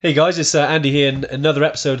Hey guys, it's Andy here in another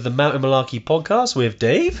episode of the Mountain Malarkey podcast with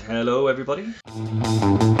Dave. Hello, everybody.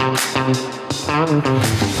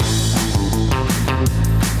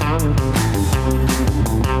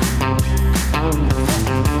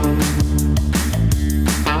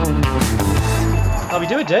 How we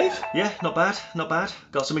doing, Dave? Yeah, not bad, not bad.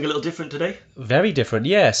 Got something a little different today. Very different,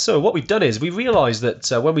 yeah. So what we've done is we realised that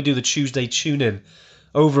when we do the Tuesday tune-in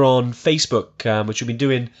over on Facebook, which we've been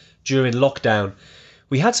doing during lockdown,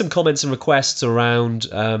 we had some comments and requests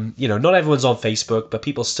around, not everyone's on Facebook, but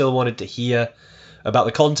people still wanted to hear about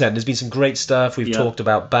the content. There's been some great stuff. We've talked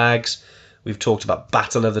about bags. We've talked about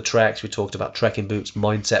battle of the treks. We've talked about trekking boots,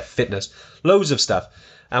 mindset, fitness, loads of stuff.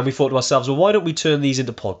 And we thought to ourselves, well, why don't we turn these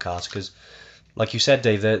into podcasts? Because, like you said,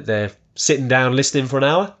 Dave, they're sitting down listening for an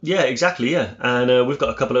hour. Yeah, exactly. Yeah, and we had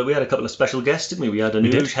a couple of special guests, didn't we? We had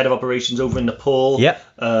Anuj, head of operations over in Nepal. Yeah.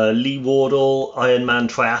 Lee Wardle, Ironman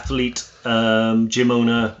triathlete, gym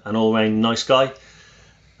owner, and all round nice guy.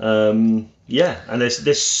 Yeah, and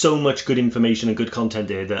there's so much good information and good content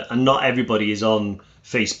there and not everybody is on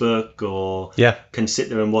Facebook or can sit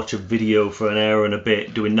there and watch a video for an hour and a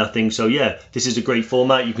bit doing nothing. So yeah, this is a great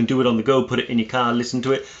format. You can do it on the go, put it in your car, listen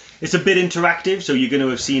to it. It's a bit interactive, so you're going to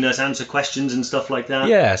have seen us answer questions and stuff like that.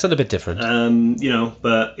 Yeah, it's a bit different.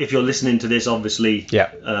 But if you're listening to this, obviously,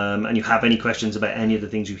 and you have any questions about any of the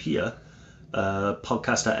things you hear,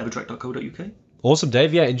 podcast@evertrek.co.uk. Awesome,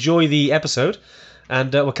 Dave. Yeah, enjoy the episode,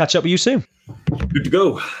 and we'll catch up with you soon. Good to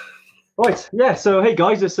go. Right, yeah, so hey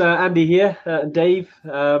guys, it's Andy here, and Dave,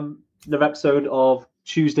 another episode of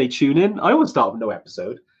Tuesday Tune In. I always start with no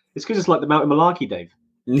episode. It's because it's like the Mountain Malarkey, Dave.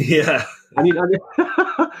 Yeah. But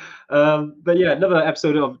yeah, another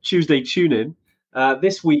episode of Tuesday Tune In.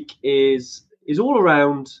 This week is all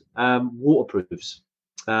around waterproofs.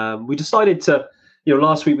 We decided to,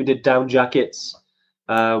 last week we did down jackets.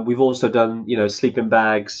 We've also done, sleeping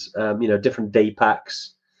bags, different day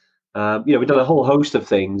packs. We've done a whole host of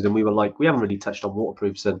things, and we were like, we haven't really touched on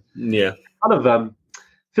waterproofs, and kind of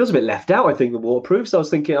feels a bit left out. I think the waterproofs. I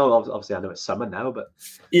was thinking, obviously I know it's summer now, but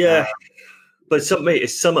but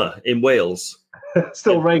it's summer in Wales.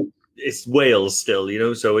 Still rain. It's Wales still,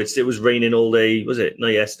 so it was raining all day. Was it? No,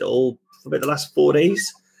 yes, all for about the last 4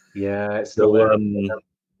 days. Yeah, it's still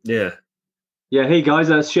yeah. Hey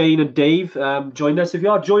guys, Shane and Dave joined us. If you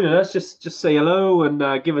are joining us, just say hello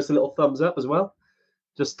and give us a little thumbs up as well.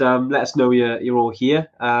 Just let us know you're all here.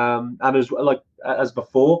 And as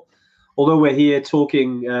before, although we're here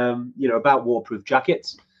talking, about waterproof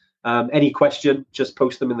jackets, any question, just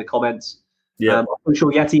post them in the comments. Yeah, I'm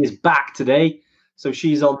sure Yeti is back today, so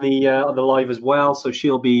she's on the live as well. So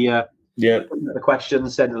she'll be the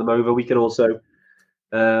questions, sending them over. We can also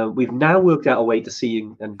we've now worked out a way to see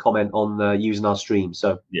and comment on using our stream.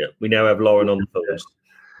 So yeah, we now have Lauren on the phone.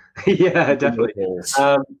 Yeah, definitely.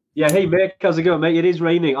 Hey Mick, how's it going, mate? It is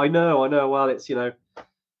raining. I know. Well, it's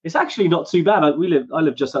it's actually not too bad. I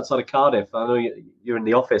live just outside of Cardiff. I know you're in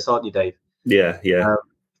the office, aren't you, Dave? Yeah.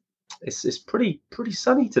 It's pretty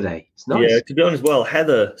sunny today. It's nice. Yeah, to be honest, well,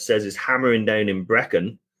 Heather says it's hammering down in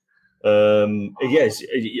Brecon. Yes,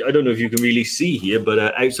 I don't know if you can really see here, but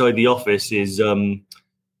outside the office is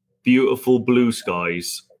beautiful blue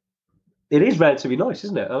skies. It is relatively nice,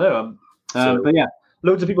 isn't it? I know. But yeah,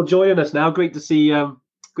 loads of people joining us now. Great to see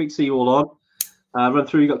you all on. Run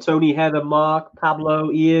through. You got Tony, Heather, Mark,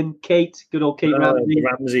 Pablo, Ian, Kate. Good old Kate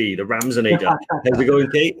Ramsey. The Ramsanator. How's it going,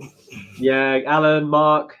 Kate? Yeah, Alan,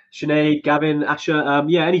 Mark, Sinead, Gavin, Asher.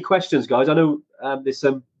 Any questions, guys? I know there's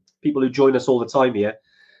some people who join us all the time here.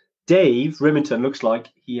 Dave Rimington looks like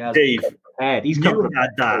he has. Dave, prepared.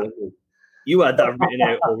 You had that written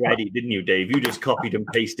out already, didn't you, Dave? You just copied and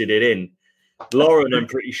pasted it in. Lauren, I'm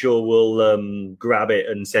pretty sure will grab it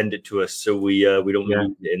and send it to us, so we don't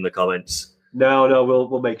lose it in the comments. No,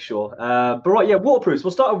 we'll make sure. But right, waterproofs.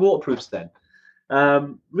 We'll start with waterproofs then.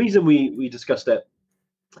 Reason we discussed it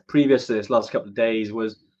previous to this last couple of days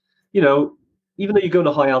was, even though you go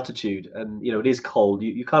to high altitude and it is cold,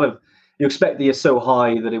 you expect that you're so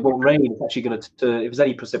high that it won't rain. It's actually going to if there's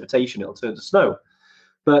any precipitation, it'll turn to snow.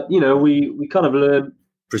 But we kind of learn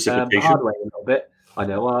precipitation the hard way a little bit. I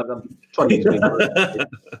know. I'm trying to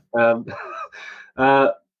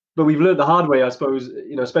get but we've learned the hard way, I suppose,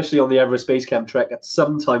 especially on the Everest Base Camp trek at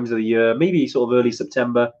some times of the year, maybe sort of early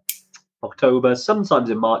September, October, sometimes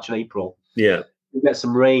in March and April. Yeah. We get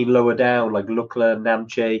some rain lower down, like Lukla,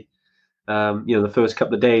 Namche, the first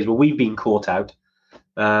couple of days where we've been caught out.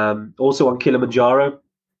 Also on Kilimanjaro,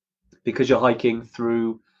 because you're hiking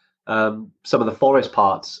through some of the forest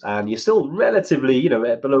parts and you're still relatively,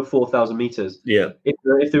 below 4,000 meters. Yeah.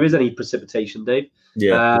 If there is any precipitation, Dave.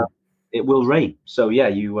 Yeah. it will rain. So yeah,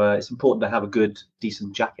 it's important to have a good,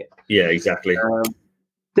 decent jacket. Yeah, exactly.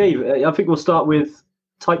 Dave, I think we'll start with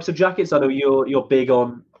types of jackets. I know you're big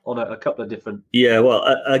on a couple of different. Yeah, well,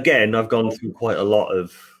 again, I've gone through quite a lot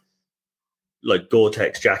of like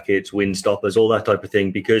Gore-Tex jackets, wind stoppers, all that type of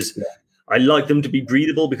thing, because I like them to be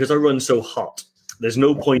breathable, because I run so hot. There's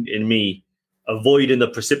no point in me avoiding the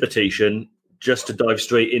precipitation just to dive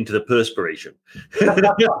straight into the perspiration.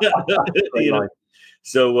 You know?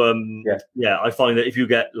 So I find that if you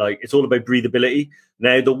get it's all about breathability.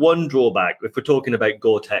 Now, the one drawback, if we're talking about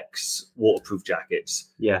Gore-Tex waterproof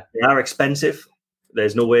jackets, they are expensive.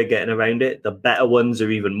 There's no way of getting around it. The better ones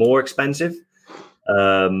are even more expensive.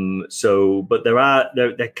 But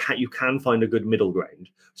you can find a good middle ground.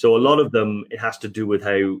 So a lot of them, it has to do with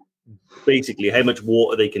how much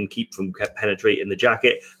water they can keep from penetrating the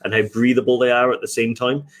jacket and how breathable they are at the same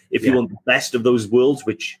time. If you want the best of those worlds,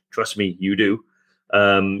 which trust me, you do,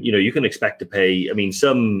 you can expect to pay. I mean,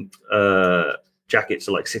 some jackets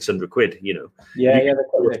are like 600 quid, they're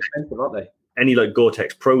quite expensive, aren't they? Any like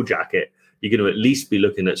Gore-Tex Pro jacket, you're going to at least be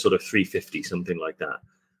looking at sort of 350, something like that.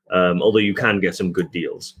 Although you can get some good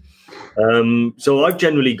deals. So I've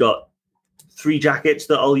generally got 3 jackets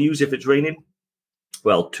that I'll use if it's raining.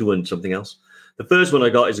 Well, 2 and something else. The first one I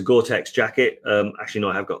got is a Gore-Tex jacket. Actually, no,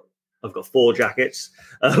 I've got 4 jackets.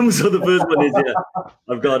 So the first one is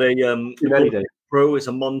I've got a Pro. It's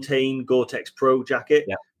a Montane Gore-Tex Pro jacket.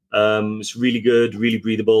 Yeah. It's really good, really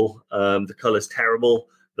breathable. The color's terrible,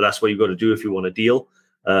 but that's what you've got to do if you want a deal.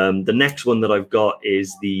 The next one that I've got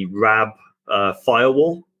is the Rab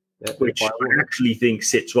Firewall, which I actually think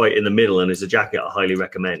sits right in the middle and is a jacket I highly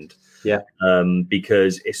recommend. Yeah.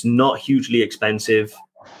 Because it's not hugely expensive.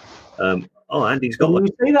 Andy's got one.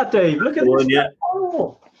 You say that, Dave. Look at this. Yeah.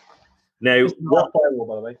 Now, what firewall,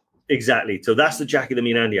 by the way? Exactly. So that's the jacket that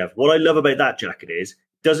me and Andy have. What I love about that jacket is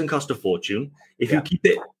it doesn't cost a fortune. If you keep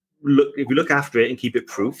it, if you look after it and keep it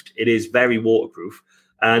proofed, it is very waterproof.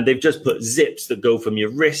 And they've just put zips that go from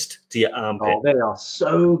your wrist to your armpit. Oh, they are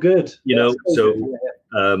so good.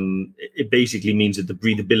 It basically means that the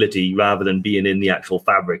breathability, rather than being in the actual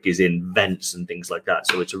fabric, is in vents and things like that.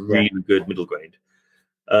 So it's a really good middle ground.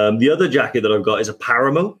 The other jacket that I've got is a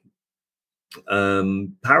Paramo.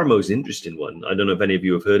 Paramo is an interesting one. I don't know if any of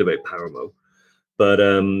you have heard about Paramo, but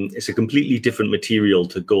it's a completely different material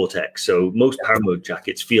to Gore-Tex. So most Paramo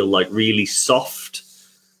jackets feel like really soft,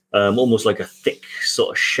 almost like a thick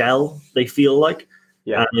sort of shell, they feel like.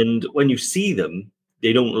 Yeah. And when you see them,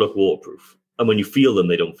 they don't look waterproof. And when you feel them,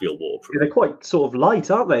 they don't feel waterproof. They're quite sort of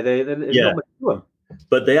light, aren't they? There's not much to them.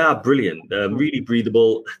 But they are brilliant, really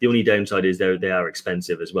breathable. The only downside is they are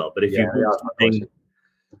expensive as well. But if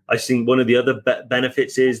I think one of the other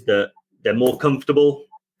benefits is that they're more comfortable,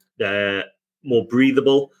 they're more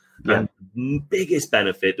breathable. And the biggest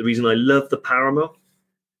benefit, the reason I love the Paramo,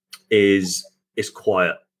 is it's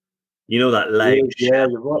quiet. You know that loud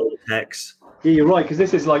you're right. Text. Yeah, you're right, because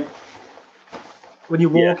this is like when you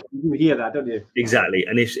walk, you hear that, don't you? Exactly,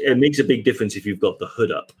 and it makes a big difference if you've got the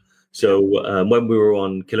hood up. So when we were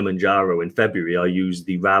on Kilimanjaro in February, I used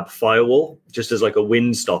the Rab Firewall just as like a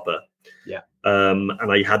wind stopper. Yeah.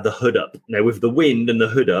 And I had the hood up. Now with the wind and the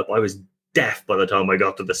hood up, I was deaf by the time I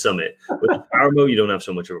got to the summit. With the Paramo, you don't have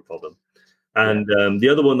so much of a problem. And the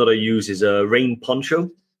other one that I use is a rain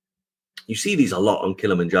poncho. You see these a lot on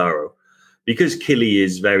Kilimanjaro. Because Kili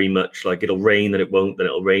is very much like it'll rain, then it won't, then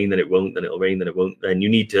it'll rain, then it won't, then it'll rain, then it won't. Then you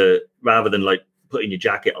need to, rather than like putting your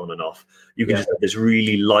jacket on and off, you can just have this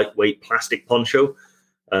really lightweight plastic poncho.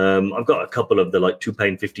 I've got a couple of the like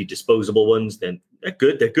 £2.50 disposable ones. Then they're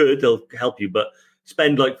good. They'll help you, but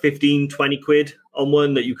spend like 15, 20 quid on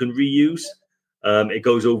one that you can reuse. It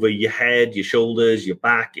goes over your head, your shoulders, your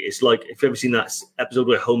back. It's like, if you've ever seen that episode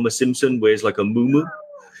where Homer Simpson wears like a muumuu,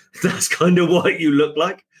 that's kind of what you look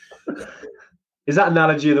like. Is that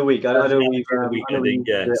analogy of the week? I know we've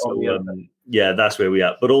that's where we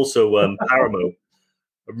are. But also Paramo,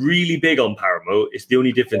 really big on Paramo. It's the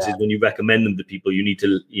only difference is when you recommend them to people, you need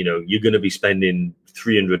to, you're going to be spending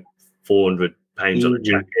 300, 400 pounds on a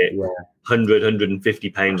jacket, 100, 150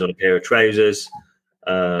 pounds on a pair of trousers.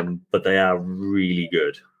 But they are really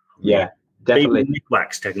good. Yeah, definitely.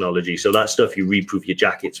 Wax technology. So that stuff you reproof your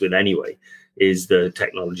jackets with anyway is the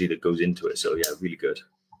technology that goes into it. So yeah, really good.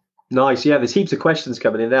 Nice. Yeah, there's heaps of questions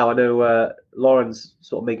coming in now. I know Lauren's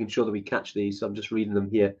sort of making sure that we catch these, so I'm just reading them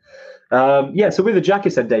here. So with the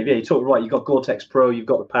jackets then, Dave, you're talking right. You've got Gore-Tex Pro, you've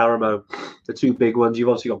got the Paramo, the two big ones. You've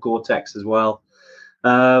obviously got Gore-Tex as well.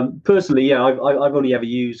 Personally, I've only ever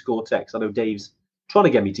used Gore-Tex. I know Dave's trying to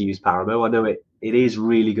get me to use Paramo. I know it is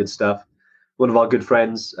really good stuff. One of our good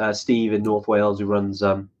friends, Steve in North Wales, who runs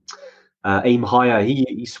Aim Higher,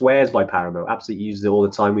 he swears by Paramo. Absolutely uses it all the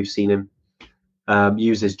time. We've seen him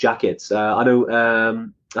use his jackets. I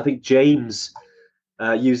know. I think James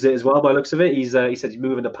used it as well. By the looks of it, he said he's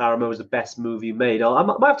moving to Paramo is the best move you made. I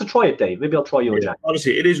might have to try it, Dave. Maybe I'll try your jacket.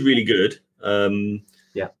 Honestly, it is really good.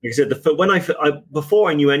 Yeah, like I said, before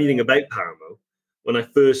I knew anything about Paramo, when I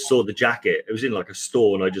first saw the jacket, it was in like a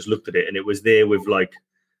store, and I just looked at it, and it was there with like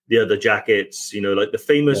the other jackets, like the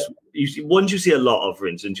famous. Yeah. Ones you see a lot of, for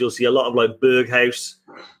instance, you'll see a lot of like Berghaus.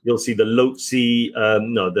 You'll see the Lotse,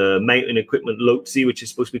 the Mountain Equipment Lotse, which is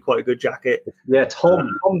supposed to be quite a good jacket. Yeah, Tom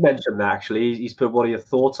mentioned that actually. He's put what are your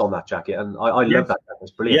thoughts on that jacket, and I love that jacket.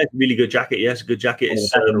 It's brilliant. Yeah, it's a really good jacket. Yes, a good jacket.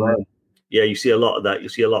 It's, you see a lot of that. You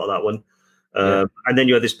see a lot of that one. And then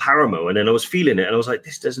you have this Paramo, and then I was feeling it, and I was like,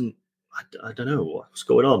 this doesn't. I don't know what's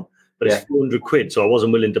going on, but it's £400, so I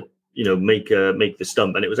wasn't willing to, make the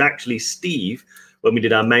stump. And it was actually Steve when we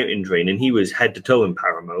did our mountain training. He was head to toe in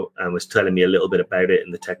Paramo and was telling me a little bit about it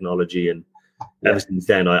and the technology. And ever since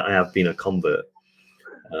then, I have been a convert.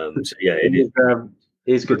 So yeah, it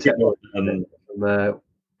is good technology.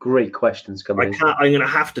 Great questions coming. I'm going to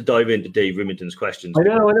have to dive into Dave Rimington's questions. I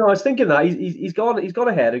know. I was thinking that he's gone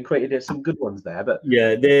ahead and created some good ones there. But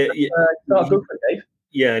yeah, go for it, Dave.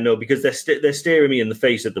 Yeah, no, because they're staring me in the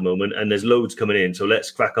face at the moment, and there's loads coming in. So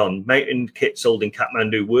let's crack on. Mountain kit sold in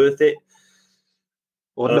Kathmandu, worth it?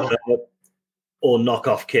 Or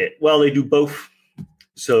knockoff kit? Well, they do both.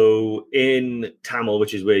 So in Tamil,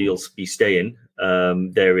 which is where you'll be staying,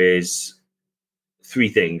 there is 3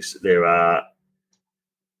 things. There are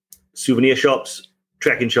souvenir shops,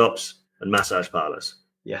 trekking shops, and massage parlors.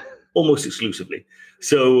 Yeah. Almost exclusively.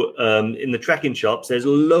 So in the trekking shops, there's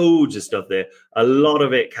loads of stuff there. A lot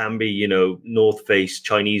of it can be, North Face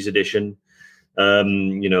Chinese edition,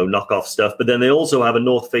 knockoff stuff. But then they also have a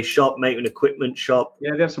North Face shop, mountain equipment shop.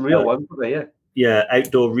 Yeah, they have some real ones, don't they? Yeah. Yeah,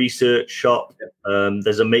 outdoor research shop. Yeah.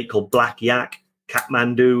 There's a make called Black Yak,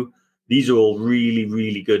 Kathmandu. These are all really,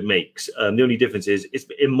 really good makes. The only difference is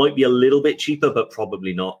it might be a little bit cheaper, but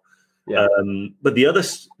probably not. Yeah. But the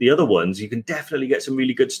other ones, you can definitely get some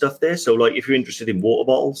really good stuff there. So like if you're interested in water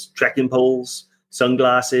bottles, trekking poles,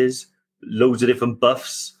 sunglasses, loads of different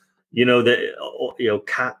buffs,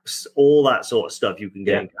 caps, all that sort of stuff you can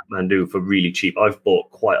get in Kathmandu for really cheap. I've bought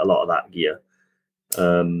quite a lot of that gear.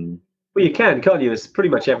 Well, you can't you? It's pretty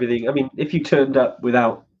much everything. I mean, if you turned up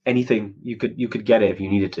without anything, you could get it if you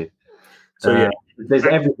needed to. So there's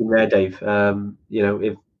everything there, Dave.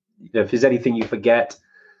 If there's anything you forget.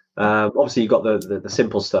 Obviously, you got the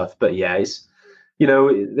simple stuff, but it's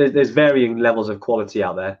there's varying levels of quality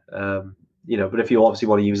out there. But if you obviously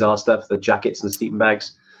want to use our stuff, the jackets and the sleeping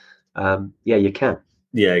bags, you can.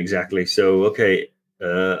 Yeah, exactly. So okay,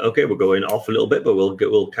 we're going off a little bit, but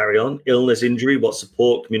we'll carry on. Illness, injury, what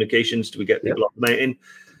support, communications do we get people off the mountain?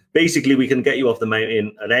 Basically, we can get you off the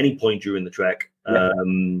mountain at any point during the trek.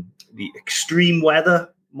 The extreme weather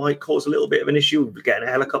might cause a little bit of an issue with getting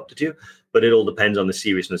a helicopter to you, but it all depends on the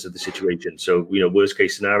seriousness of the situation. So, worst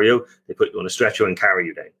case scenario, they put you on a stretcher and carry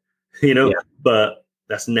you down, but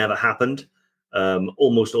that's never happened.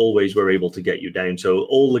 Almost always we're able to get you down. So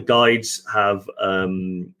all the guides have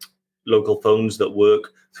local phones that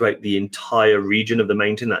work throughout the entire region of the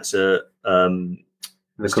mountain. That's a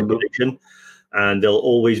stipulation. And they'll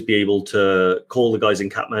always be able to call the guys in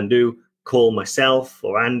Kathmandu, call myself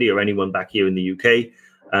or Andy or anyone back here in the UK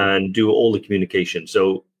and do all the communication.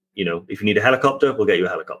 So, if you need a helicopter, we'll get you a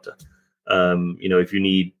helicopter. If you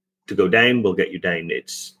need to go down, we'll get you down.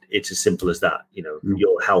 It's as simple as that.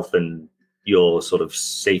 Your health and your sort of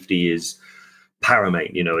safety is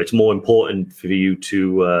paramount. It's more important for you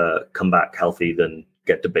to come back healthy than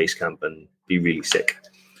get to base camp and be really sick.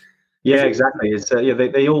 Yeah, exactly. It's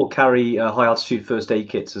they all carry high altitude first aid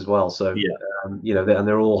kits as well. So and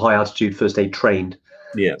they're all high altitude first aid trained.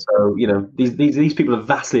 Yeah. So these people are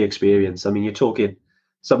vastly experienced. I mean, you're talking.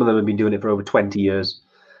 Some of them have been doing it for over 20 years.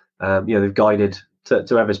 They've guided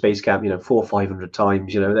to Everest Base Camp, 400 or 500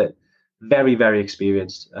 times. They're very, very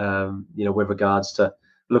experienced. With regards to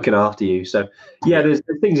looking after you. So there's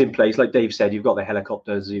things in place. Like Dave said, you've got the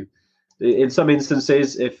helicopters. In some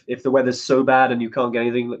instances, if the weather's so bad and you can't get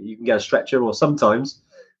anything, you can get a stretcher. Or sometimes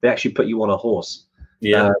they actually put you on a horse.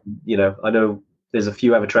 Yeah. I know there's a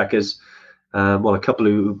few Evertrekkers, a couple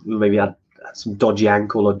who maybe had some dodgy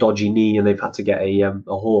ankle or dodgy knee, and they've had to get a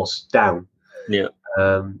horse down. Yeah.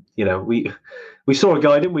 We saw a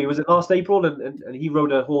guy, didn't we? Was it last April? And he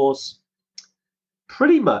rode a horse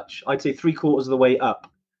pretty much, I'd say 3/4 of the way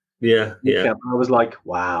up. Yeah. Yeah. I was like,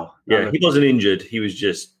 wow. Yeah. He wasn't injured. He was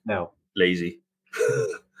just lazy.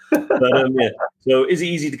 But So is it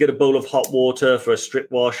easy to get a bowl of hot water for a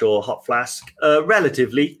strip wash or hot flask?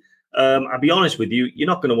 Relatively. I'll be honest with you, you're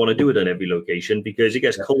not going to want to do it on every location because it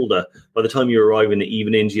gets colder. By the time you arrive in the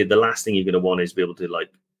evenings, the last thing you're going to want is be able to like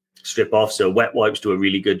strip off. So wet wipes do a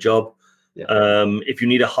really good job. Yeah. If you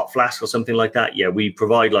need a hot flask or something like that, we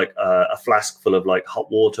provide like a flask full of like hot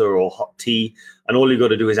water or hot tea, and all you got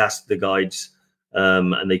to do is ask the guides,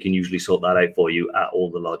 and they can usually sort that out for you at all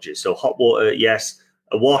the lodges. So hot water, yes,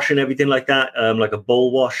 a wash and everything like that, like a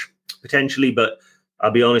bowl wash potentially, but I'll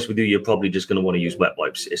be honest with you, you're probably just going to want to use wet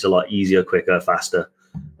wipes. It's a lot easier, quicker, faster.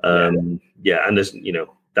 And there's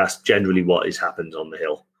that's generally what happens on the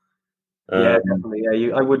hill. Definitely.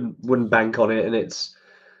 Yeah, I wouldn't bank on it,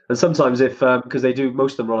 and sometimes if because they do,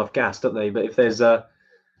 most of them run off gas, don't they? But if there's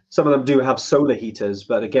some of them do have solar heaters,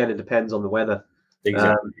 but again, it depends on the weather.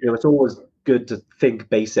 Exactly. It's always good to think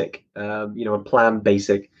basic, and plan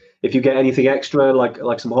basic. If you get anything extra,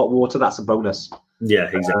 like some hot water, that's a bonus. Yeah,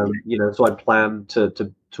 exactly. So I plan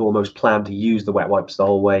to almost plan to use the wet wipes the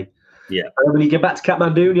whole way. Yeah. And when you get back to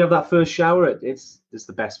Kathmandu and you have that first shower, it's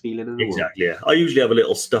the best feeling in the world. Exactly. Yeah. I usually have a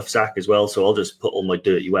little stuff sack as well, so I'll just put all my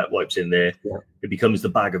dirty wet wipes in there. Yeah. It becomes the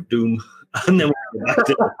bag of doom, and then when I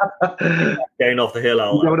go back to going off the hill,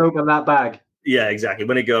 you don't open that bag. Yeah, exactly.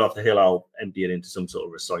 When I go off the hill, I'll empty it into some sort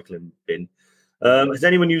of recycling bin. Has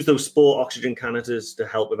anyone used those sport oxygen canisters to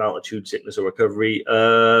help with altitude sickness or recovery?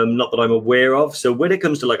 Not that I'm aware of. So when it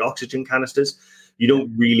comes to like oxygen canisters, you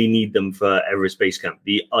don't really need them for Everest Base Camp.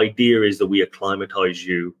 The idea is that we acclimatize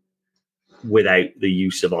you without the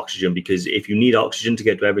use of oxygen, because if you need oxygen to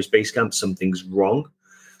get to Everest Base Camp, something's wrong.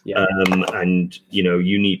 Yeah. And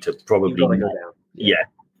you need to probably go down.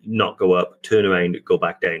 Not go up, turn around, go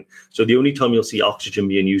back down. So the only time you'll see oxygen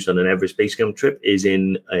being used on an Everest Base Camp trip is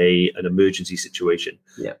in an emergency situation,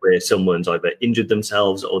 where someone's either injured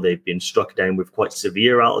themselves or they've been struck down with quite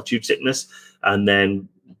severe altitude sickness, and then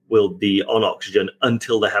will be on oxygen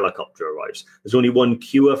until the helicopter arrives. There's only one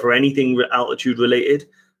cure for anything altitude related.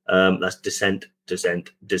 That's descent.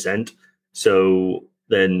 So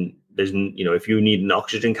then there's, if you need an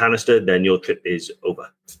oxygen canister, then your trip is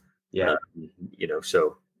over. Yeah.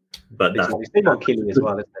 But that's not killing as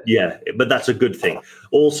well, isn't it? Yeah, but that's a good thing.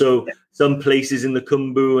 Also, some places in the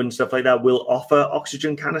Khumbu and stuff like that will offer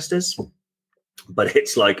oxygen canisters, but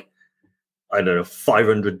it's like, I don't know,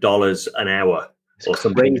 $500 an hour or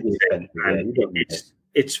something.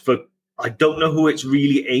 It's for, I don't know who it's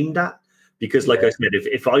really aimed at, because like I said,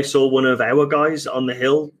 if I saw one of our guys on the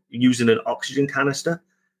hill using an oxygen canister,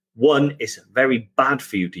 one, it's very bad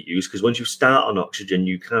for you to use, because once you start on oxygen,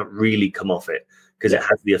 you can't really come off it, because it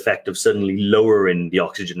has the effect of suddenly lowering the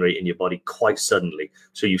oxygen rate in your body quite suddenly.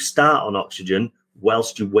 So you start on oxygen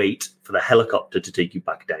whilst you wait for the helicopter to take you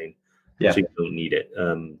back down. So you don't need it.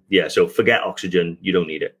 So forget oxygen. You don't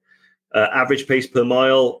need it. Average pace per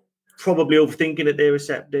mile, probably overthinking it there,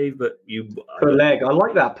 Dave, but per leg. I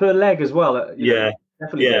like that. Per leg as well.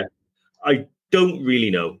 Definitely. Yeah. I don't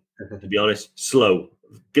really know, to be honest. Slow.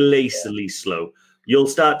 Glacially slow. You'll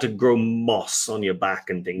start to grow moss on your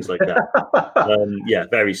back and things like that.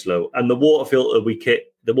 Very slow. And the water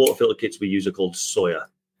filter kits we use are called Sawyer.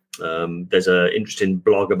 There's an interesting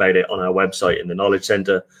blog about it on our website in the Knowledge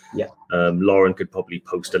Center. Lauren could probably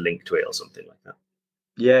post a link to it or something like that.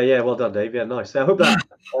 Yeah, well done, Dave. Yeah, nice. I hope that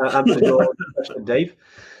answered your question, Dave.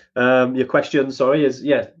 Your question, is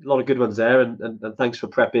a lot of good ones there, and thanks for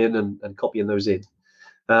prepping and copying those in.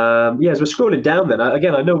 As we're scrolling down, then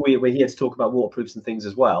again, I know we're here to talk about waterproofs and things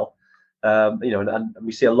as well. And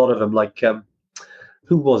we see a lot of them. Like,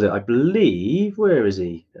 who was it? I believe. Where is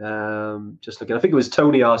he? Just looking. I think it was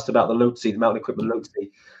Tony asked about the Lhotse, the mountain equipment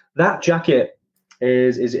Lhotse. That jacket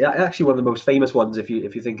is actually one of the most famous ones if you're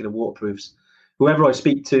thinking of waterproofs. Whoever I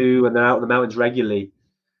speak to, and they're out in the mountains regularly,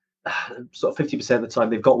 sort of 50% of the time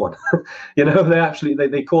they've got one.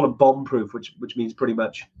 They call them bomb proof, which means pretty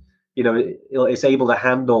much, it's able to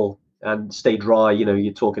handle and stay dry.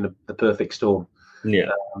 You're talking of the perfect storm. Yeah.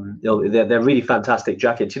 They're really fantastic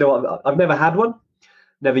jackets. I've never had one,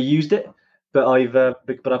 never used it, but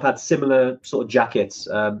I've had similar sort of jackets.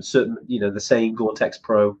 Certain, the same Gore-Tex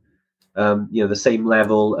Pro, the same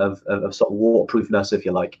level of sort of waterproofness, if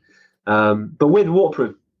you like. But with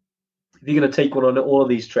waterproof, if you're going to take one on all of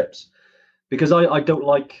these trips, because I don't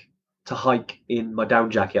like to hike in my down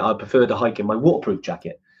jacket, I prefer to hike in my waterproof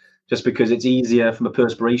jacket, just because it's easier from a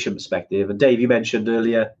perspiration perspective. And Dave, you mentioned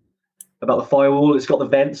earlier about the firewall. It's got the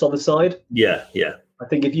vents on the side. Yeah. I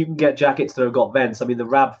think if you can get jackets that have got vents, I mean, the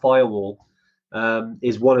Rab firewall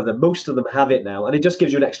is one of them. Most of them have it now, and it just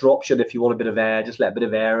gives you an extra option if you want a bit of air. Just let a bit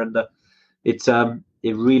of air, and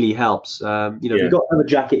it really helps. You've got another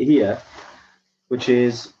jacket here, which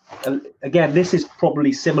is again, this is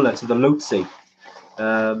probably similar to the Lhotse.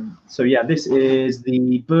 So yeah, this is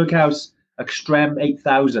the Berghaus Extreme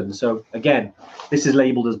 8000. So again, this is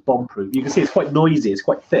labeled as bomb-proof. You can see it's quite noisy, it's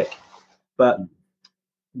quite thick, but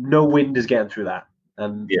no wind is getting through that.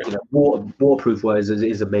 And waterproof wise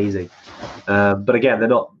is amazing. But again,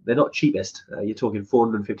 they're not cheapest. You're talking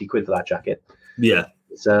 450 quid for that jacket. Yeah.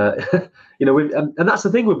 It's, and that's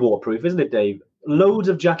the thing with waterproof, isn't it, Dave? Loads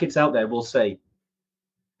of jackets out there will say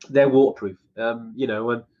they're waterproof. And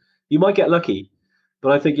you might get lucky,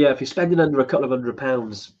 but I think if you're spending under a couple of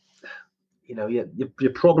 £100,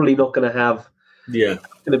 you're probably not going to have. Yeah.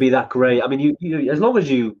 Going to be that great. I mean, you as long as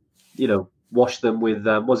you wash them with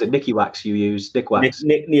was it Nikwax you use? Nikwax.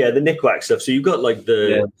 The Nikwax stuff. So you've got like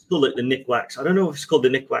the Nikwax. I don't know if it's called the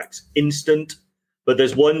Nikwax Instant, but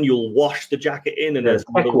there's one you'll wash the jacket in, and there's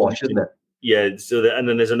quick wash, isn't it? Yeah. So and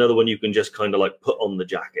then there's another one you can just kind of like put on the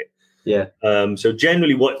jacket. Yeah. So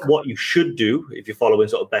generally, what you should do if you're following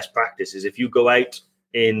sort of best practice is if you go out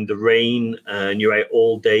in the rain and you're out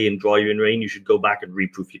all day in driving rain, you should go back and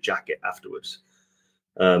reproof your jacket afterwards.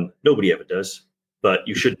 Nobody ever does, but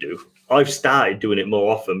you should do. I've started doing it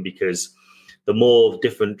more often because the more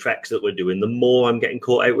different treks that we're doing, the more I'm getting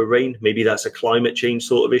caught out with rain. Maybe that's a climate change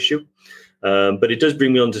sort of issue. But it does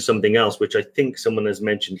bring me on to something else, which I think someone has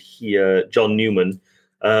mentioned here, John Newman.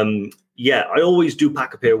 I always do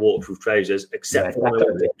pack a pair of waterproof trousers, except for when I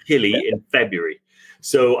went to Killy in February.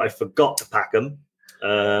 So I forgot to pack them.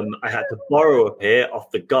 I had to borrow a pair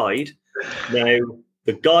off the guide. Now,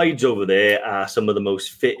 the guides over there are some of the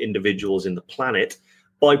most fit individuals in the planet.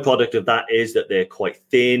 Byproduct of that is that they're quite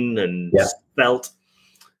thin and svelte,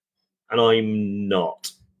 and I'm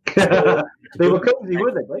not. They were cozy,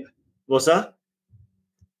 weren't they, Dave? What's that?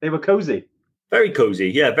 They were cozy. Very cozy,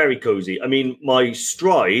 yeah, very cozy. I mean, my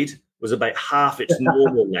stride was about half its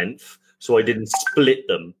normal length, so I didn't split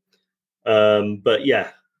them. But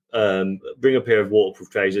bring a pair of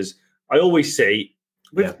waterproof trousers. I always say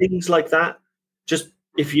with things like that, just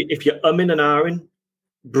if you're umming and ahhing,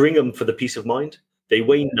 bring them for the peace of mind. They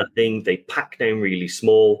weigh nothing. They pack down really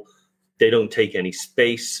small. They don't take any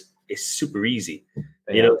space. It's super easy.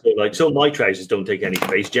 So my trousers don't take any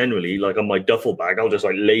space generally. Like on my duffel bag, I'll just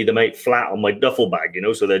like lay them out flat on my duffel bag,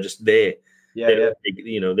 so they're just there. They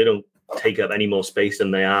don't take up any more space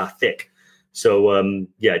than they are thick. So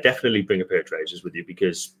definitely bring a pair of trousers with you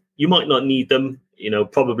because you might not need them.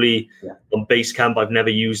 Probably on base camp, I've never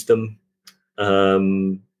used them.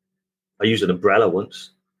 I used an umbrella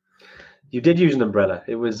once. You did use an umbrella.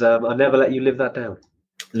 It was I never let you live that down.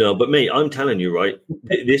 No, but mate, I'm telling you, right?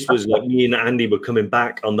 This was like me and Andy were coming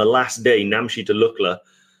back on the last day, Namche to Lukla,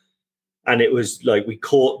 and it was like we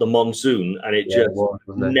caught the monsoon, and it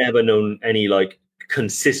never known any like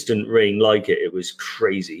consistent rain like it. It was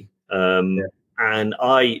crazy. And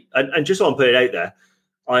just so I put it out there,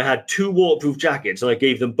 I had 2 waterproof jackets, and I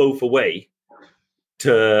gave them both away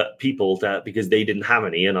to people because they didn't have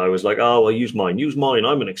any, and I was like, "Oh, well, use mine.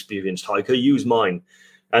 I'm an experienced hiker. Use mine."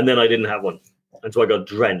 And then I didn't have one, and so I got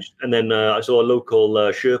drenched. And then I saw a local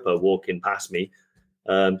Sherpa walking past me,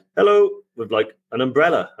 hello, with like an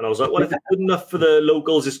umbrella, and I was like, "Well, if it's good enough for the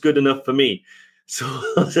locals, it's good enough for me." So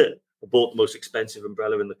that's it. I bought the most expensive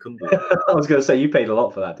umbrella in the country. I was going to say you paid a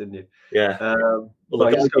lot for that, didn't you? Yeah.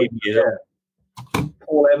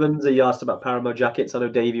 Paul Evans, he asked about Paramo jackets. I know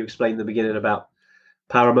Dave, you explained in the beginning about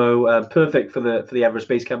Paramo, perfect for the Everest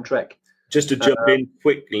Base Camp trek. Just to jump in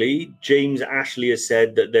quickly, James Ashley has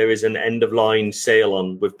said that there is an end of line sale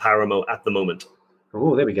on with Paramo at the moment.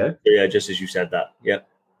 Oh, there we go. Yeah, just as you said that. Yeah.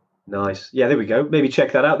 Nice. Yeah, there we go. Maybe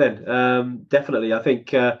check that out then. Definitely. I think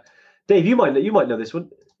Dave, you might know this one.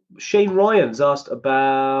 Shane Ryan's asked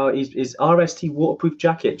about his RST waterproof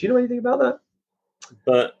jacket. Do you know anything about that?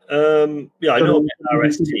 But I know about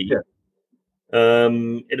RST. Yeah.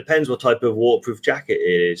 It depends what type of waterproof jacket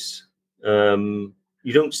it is.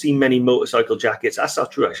 You don't see many motorcycle jackets. That's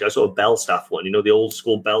not true, actually. I saw a Belstaff one, the old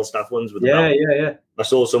school Belstaff ones with the belt. Yeah. I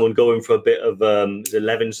saw someone going for a bit of the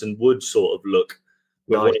Levinson Wood sort of look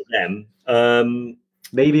with one of them.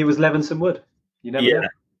 Maybe it was Levinson Wood. You never know.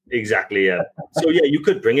 Exactly, yeah. So, you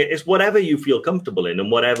could bring it. It's whatever you feel comfortable in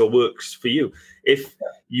and whatever works for you. If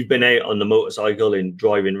you've been out on the motorcycle in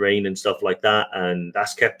driving rain and stuff like that, and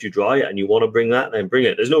that's kept you dry and you want to bring that, then bring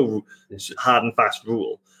it. There's no hard and fast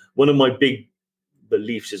rule. One of my big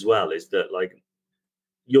beliefs as well is that, like,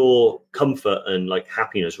 your comfort and, like,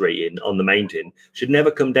 happiness rating on the mountain should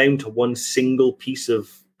never come down to one single piece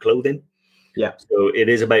of clothing. Yeah. So it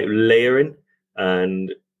is about layering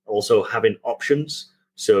and also having options.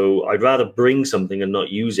 So I'd rather bring something and not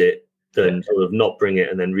use it than sort of not bring it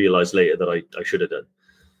and then realize later that I should have done.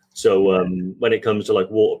 So when it comes to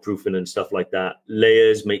like waterproofing and stuff like that,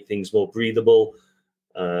 layers make things more breathable.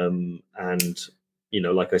 And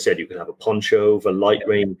like I said, you can have a poncho for light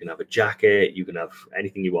rain, you can have a jacket, you can have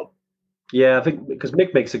anything you want. Yeah, I think because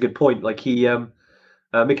Mick makes a good point. Like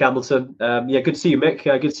Mick Hamilton. Good to see you, Mick.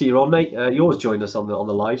 Good to see you on, mate. You always join us on the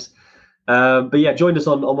lives. But yeah, join us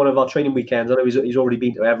on one of our training weekends. I know he's already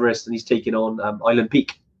been to Everest and he's taking on Island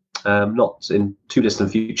Peak. Not in too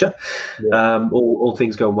distant future. Yeah. All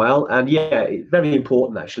things going well, and yeah, very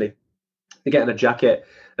important actually. They're getting a jacket,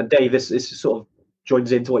 and Dave, this sort of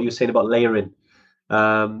joins into what you were saying about layering.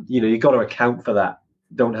 You've got to account for that.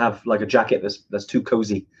 Don't have like a jacket that's too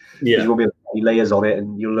cozy. Yeah, you won't be able to put any layers on it,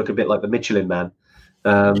 and you'll look a bit like the Michelin Man.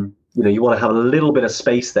 You want to have a little bit of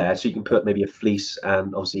space there, so you can put maybe a fleece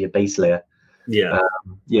and obviously a base layer. Yeah.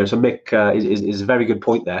 So Mick is a very good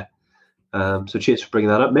point there. So cheers for bringing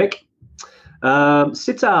that up, Mick.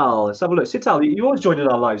 Sital, let's have a look. Sital, you always join in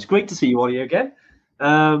our lives. Great to see you on here again.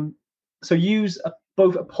 So use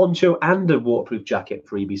both a poncho and a waterproof jacket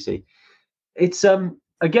for EBC. It's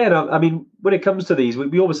again, I mean, when it comes to these,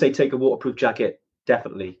 we always say take a waterproof jacket,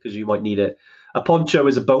 definitely, because you might need it. A poncho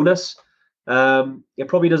is a bonus. It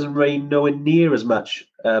probably doesn't rain nowhere near as much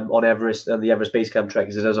on Everest and the Everest Base Camp trek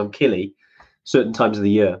as it does on Kili, certain times of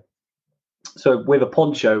the year. So with a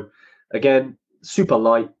poncho, again, super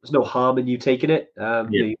light. There's no harm in you taking it.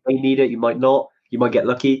 You may need it, you might not. You might get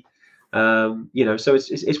lucky. So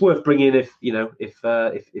it's worth bringing if you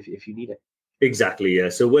need it. Exactly, yeah.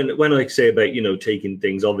 So when I say about taking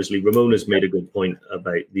things, obviously Ramona's made a good point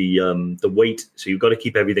about the weight. So you've got to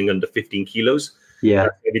keep everything under 15 kilos. Yeah,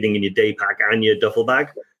 everything in your day pack and your duffel bag.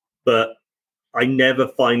 But I never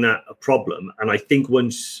find that a problem. And I think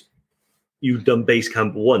once you've done base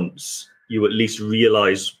camp once, you at least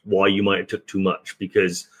realize why you might have took too much,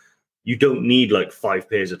 because you don't need like 5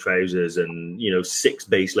 pairs of trousers and 6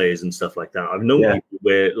 base layers and stuff like that. I've known people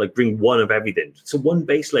where like bring one of everything. So one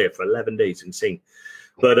base layer for 11 days, insane.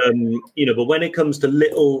 But but when it comes to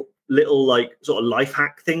little like sort of life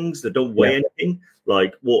hack things that don't weigh anything,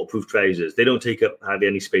 like waterproof trousers, they don't take up hardly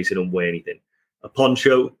any space, they don't weigh anything. A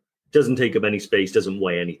poncho doesn't take up any space, doesn't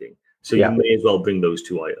weigh anything. So you may as well bring those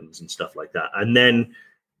 2 items and stuff like that. And then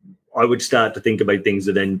I would start to think about things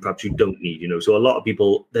that then perhaps you don't need, So a lot of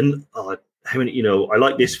people then, I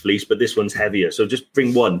like this fleece, but this one's heavier. So just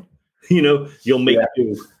bring one, you'll make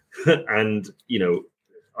do. And,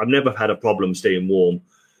 I've never had a problem staying warm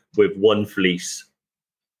with one fleece,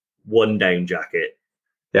 one down jacket,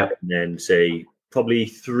 and then say probably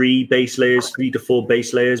 3 to 4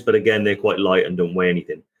 base layers. But again, they're quite light and don't weigh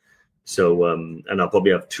anything. So, and I'll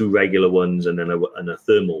probably have 2 regular ones and then a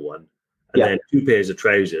thermal one. And then 2 pairs of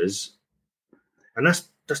trousers, and that's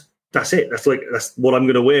it. That's what I'm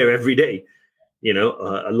going to wear every day.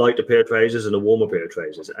 A lighter pair of trousers and a warmer pair of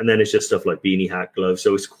trousers, and then it's just stuff like beanie, hat, gloves.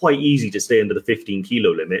 So it's quite easy to stay under the 15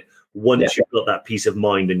 kilo limit once you've got that peace of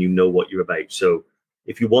mind and you know what you're about. So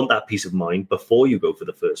if you want that peace of mind before you go for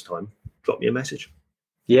the first time, drop me a message.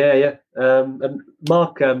 Yeah. And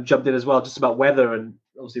Mark jumped in as well, just about weather, and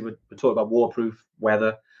obviously we're talking about waterproof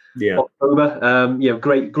weather. Yeah,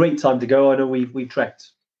 October. Great time to go. I know we've trekked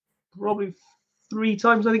probably 3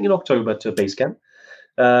 times, I think, in October to base camp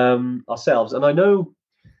ourselves, and I know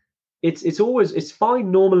it's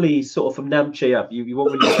fine normally, sort of from Namche up. You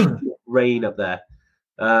won't really rain up there,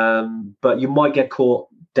 but you might get caught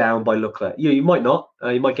down by Lukla. You might not.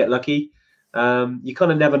 You might get lucky. You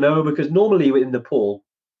kind of never know, because normally in Nepal,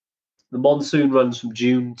 the monsoon runs from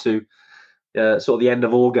June to sort of the end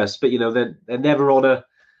of August, but they're never on a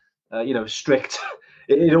strict.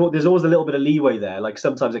 There's always a little bit of leeway there. Like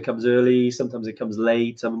sometimes it comes early, sometimes it comes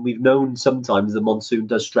late. I mean, we've known sometimes the monsoon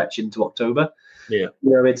does stretch into October. Yeah,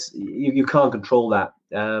 it's you can't control that.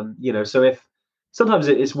 So if sometimes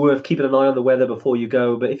it's worth keeping an eye on the weather before you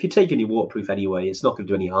go. But if you're taking your waterproof anyway, it's not going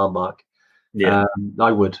to do any harm, Mark. Yeah,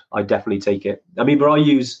 I'd definitely take it. I mean, but I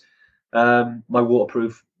use my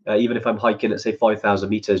waterproof even if I'm hiking at say 5,000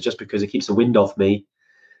 meters, just because it keeps the wind off me.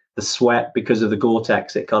 The sweat, because of the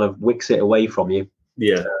Gore-Tex, it kind of wicks it away from you.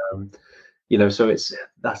 Yeah. So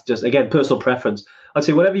that's just, again, personal preference. I'd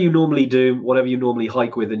say whatever you normally do, whatever you normally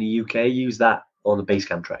hike with in the UK, use that on the base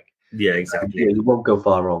camp trek. Yeah, exactly. You won't go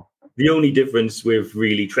far wrong. The only difference with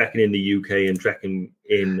really trekking in the UK and trekking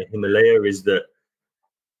in Himalaya is that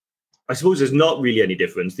I suppose there's not really any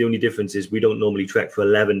difference. The only difference is we don't normally trek for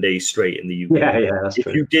 11 days straight in the UK. Yeah, that's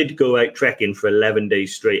true. If you did go out trekking for 11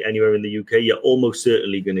 days straight anywhere in the UK, you're almost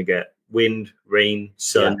certainly going to get wind, rain,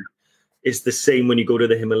 sun. Yeah. It's the same when you go to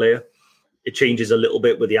the Himalaya. It changes a little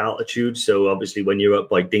bit with the altitude. So obviously when you're up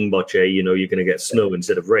by Dingboche, you're going to get snow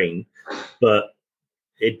instead of rain. But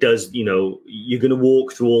it does, you're going to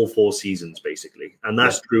walk through all 4 seasons basically. And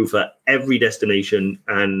that's true for every destination.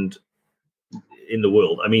 And in the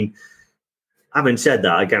world. I mean, having said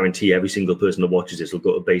that, I guarantee every single person that watches this will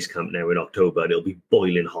go to base camp now in October and it'll be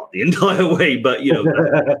boiling hot the entire way. But, you know,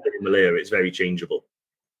 that's the Himalaya, it's very changeable.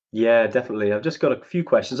 Yeah, definitely. I've just got a few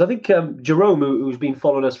questions. I think Jerome, who's been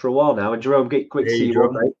following us for a while now, and Jerome, great to see you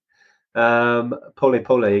all, mate.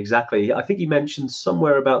 Pole, exactly. I think you mentioned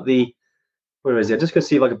somewhere about where is it? I'm just going to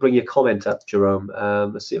see if I can bring your comment up, Jerome.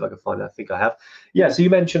 Let's see if I can find it. I think I have. Yeah, so you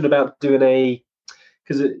mentioned about doing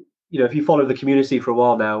because you know, if you follow the community for a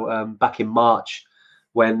while now, back in March,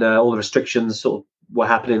 when all the restrictions sort of were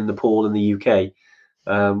happening in Nepal and the UK,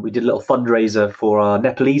 we did a little fundraiser for our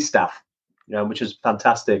Nepalese staff, which is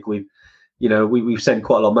fantastic. We've sent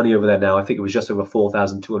quite a lot of money over there now. I think it was just over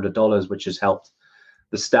 $4,200, which has helped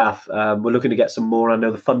the staff. We're looking to get some more. I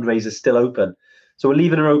know the fundraiser is still open, so we're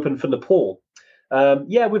leaving her open for Nepal.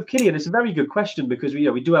 With Kilian, it's a very good question because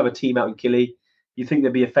we do have a team out in Kili. You think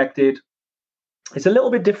they'd be affected? It's a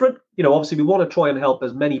little bit different. Obviously we want to try and help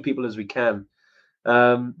as many people as we can.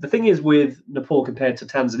 The thing is with Nepal compared to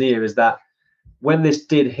Tanzania is that when this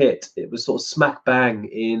did hit, it was sort of smack bang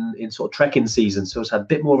in sort of trekking season. So it's had a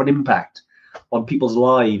bit more of an impact on people's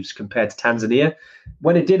lives compared to Tanzania.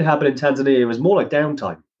 When it did happen in Tanzania, it was more like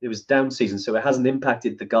downtime. It was down season. So it hasn't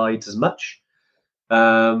impacted the guides as much,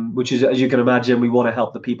 which is, as you can imagine, we want to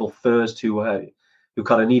help the people first who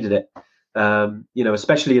kind of needed it.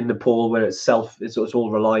 Especially in Nepal where it's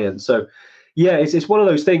all reliant. So yeah, it's one of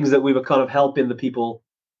those things that we were kind of helping the people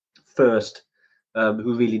first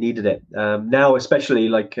who really needed it. Now, especially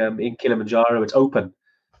like in Kilimanjaro, it's open.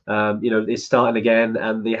 It's starting again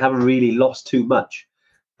and they haven't really lost too much.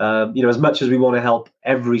 As much as we want to help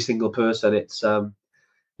every single person, it's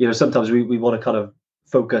sometimes we want to kind of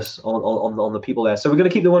focus on the people there. So we're going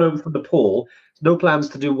to keep the one open for Nepal. No plans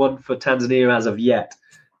to do one for Tanzania as of yet.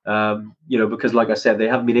 Because like I said, they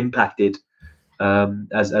haven't been impacted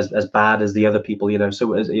as bad as the other people.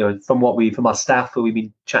 So from our staff who we've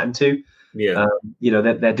been chatting to,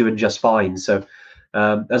 they're doing just fine. So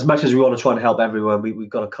as much as we want to try and help everyone, we've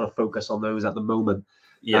got to kind of focus on those at the moment.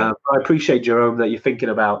 I appreciate, Jerome, that you're thinking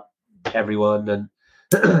about everyone, and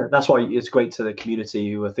that's why it's great to the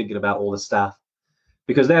community who are thinking about all the staff,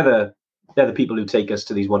 because they're the people who take us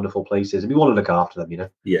to these wonderful places, and we want to look after them.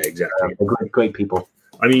 Yeah, exactly. They're great people.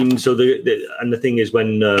 I mean, so the thing is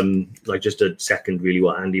when just a second, really,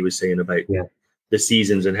 what Andy was saying about the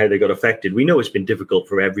seasons and how they got affected. We know it's been difficult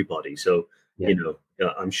for everybody. So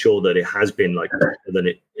I'm sure that it has been like better than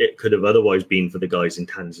it could have otherwise been for the guys in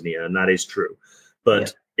Tanzania, and that is true.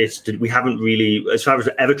 But we haven't really, as far as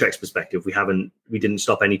Evertrek's perspective, we didn't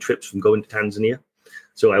stop any trips from going to Tanzania.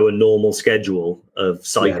 So our normal schedule of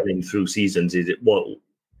cycling through seasons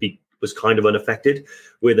was kind of unaffected.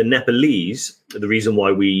 Where the Nepalese, the reason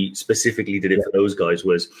why we specifically did it for those guys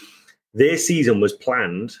was their season was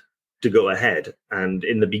planned to go ahead, and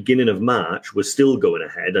in the beginning of March was still going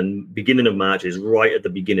ahead, and beginning of March is right at the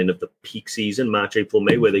beginning of the peak season, March, April,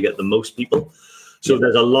 May, where they get the most people. So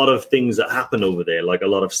there's a lot of things that happen over there, like a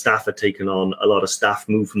lot of staff are taken on, a lot of staff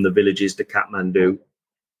move from the villages to Kathmandu.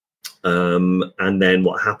 And then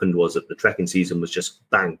what happened was that the trekking season was just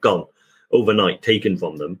bang, gone, overnight, taken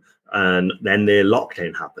from them. And then their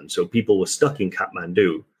lockdown happened. So people were stuck in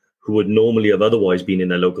Kathmandu who would normally have otherwise been in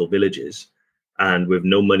their local villages and with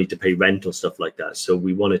no money to pay rent or stuff like that. So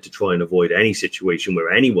we wanted to try and avoid any situation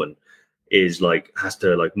where anyone has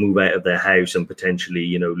to move out of their house and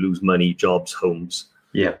potentially, lose money, jobs, homes.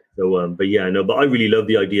 Yeah. So, but I really love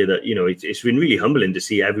the idea that, it's been really humbling to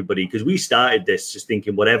see everybody, because we started this just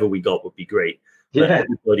thinking whatever we got would be great. Yeah. But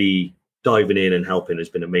everybody diving in and helping has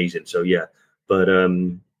been amazing. So, yeah. But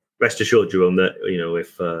rest assured, Jerome, that,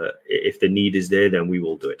 if the need is there, then we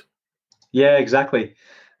will do it. Yeah, exactly.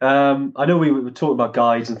 I know we were talking about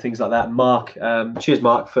guides and things like that. Mark, cheers,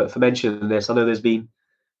 Mark, for mentioning this. I know there's been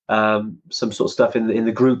some sort of stuff in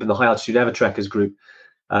the group, in the High Altitude Evertrekkers group,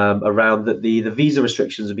 around that the visa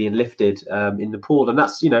restrictions are being lifted in Nepal, and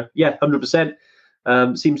that's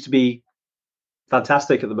 100% seems to be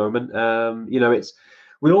fantastic at the moment.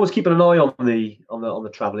 We're always keeping an eye on the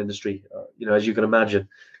travel industry, as you can imagine,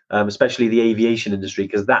 especially the aviation industry,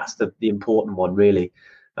 because that's the important one, really.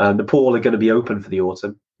 Nepal are going to be open for the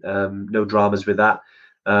autumn. No dramas with that.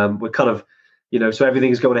 We're kind of, so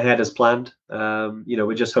everything's going ahead as planned.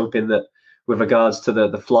 We're just hoping that with regards to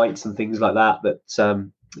the flights and things like that,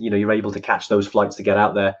 you're able to catch those flights to get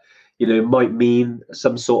out there. It might mean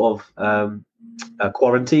some sort of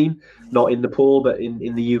quarantine, not in Nepal, but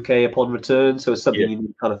in the UK upon return. So it's something you need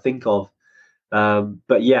to kind of think of.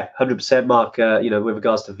 But yeah, 100%, Mark, with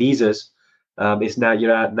regards to visas, it's now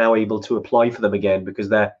you're now able to apply for them again, because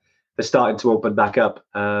they're starting to open back up.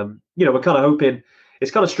 We're kind of hoping. It's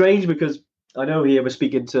kind of strange because I know here we're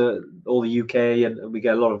speaking to all the UK, and we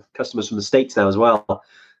get a lot of customers from the States now as well.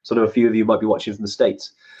 So I know a few of you might be watching from the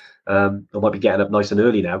States. I might be getting up nice and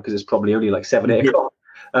early now because it's probably only like 7, 8 o'clock.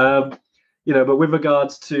 But with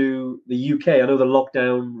regards to the UK, I know the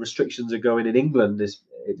lockdown restrictions are going in England. It's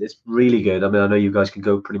really good. I mean, I know you guys can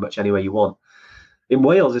go pretty much anywhere you want. In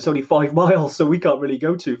Wales, it's only 5 miles, so we can't really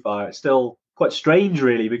go too far. It's still quite strange,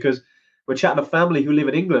 really, because we're chatting to family who live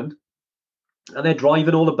in England, and they're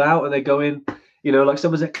driving all about, and they're going, like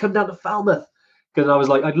someone said, come down to Falmouth. Because I was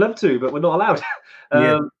like, I'd love to, but we're not allowed.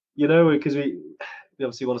 Because we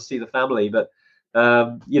obviously want to see the family. But,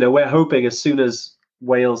 we're hoping as soon as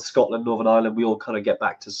Wales, Scotland, Northern Ireland, we all kind of get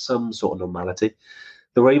back to some sort of normality,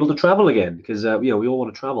 that we're able to travel again, because, we all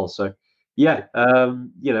want to travel. So,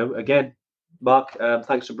 again, Mark,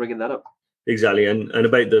 thanks for bringing that up. Exactly. And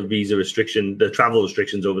about the visa restriction, the travel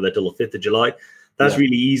restrictions over there till the 5th of July, that's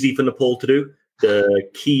really easy for Nepal to do. The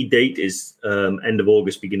key date is end of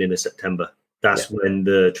August, beginning of September. That's when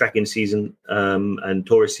the trekking season and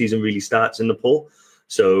tourist season really starts in Nepal.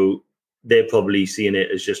 So they're probably seeing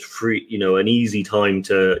it as just free, an easy time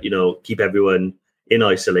to, keep everyone in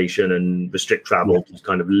isolation and restrict travel to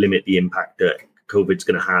kind of limit the impact that COVID's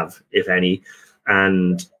going to have, if any.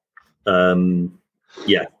 And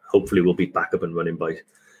hopefully we'll be back up and running by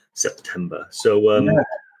September. So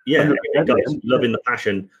guys, loving the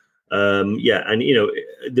passion. And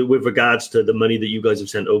with regards to the money that you guys have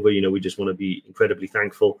sent over, we just want to be incredibly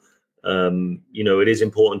thankful. It is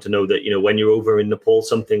important to know that when you're over in Nepal,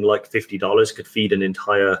 something like $50 could feed an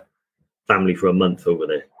entire family for a month over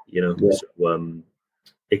there.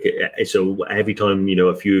 So every time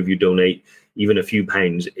a few of you donate even a few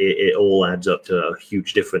pounds, it all adds up to a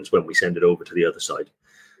huge difference when we send it over to the other side.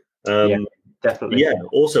 Definitely. Yeah,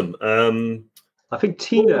 awesome. I think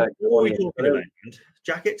Tina. What are we talking about?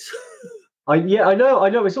 Jackets? I know.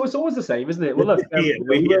 It's always the same, isn't it? Well, look,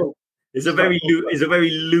 it's a very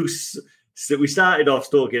loose. So we started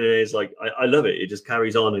off talking, and it's like I love it. It just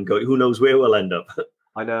carries on and go. Who knows where we'll end up?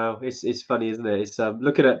 I know it's funny, isn't it? It's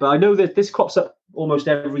look at it, but I know that this crops up almost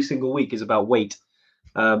every single week. Is about weight,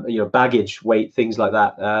 baggage, weight, things like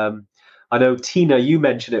that. I know Tina, you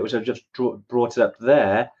mentioned it, which I've just brought it up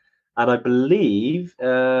there. And I believe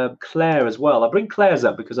Claire as well. I bring Claire's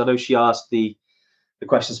up because I know she asked the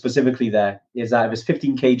question specifically there, is that if it's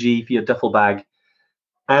 15 kg for your duffel bag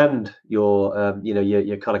and your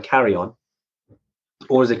kind of carry-on,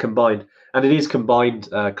 or is it combined? And it is combined,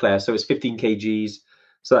 Claire. So it's 15 kgs.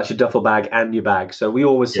 So that's your duffel bag and your bag. So we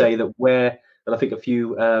always say that and I think I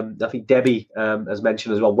think Debbie has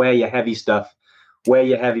mentioned as well, wear your heavy stuff, wear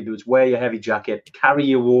your heavy boots, wear your heavy jacket, carry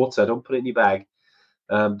your water, don't put it in your bag.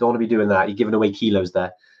 Don't want to be doing that. You're giving away kilos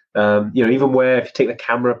there. Even if you take the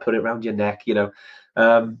camera, put it around your neck, because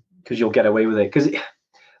you'll get away with it. Because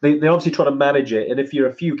they obviously try to manage it. And if you're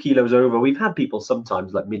a few kilos over, we've had people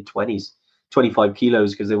sometimes like mid-20s, 25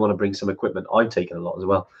 kilos, because they want to bring some equipment. I've taken a lot as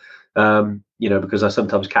well, because I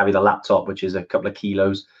sometimes carry the laptop, which is a couple of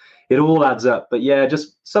kilos. It all adds up. But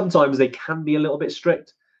just sometimes they can be a little bit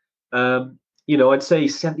strict. I'd say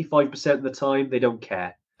 75% of the time they don't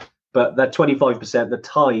care. But that 25%, the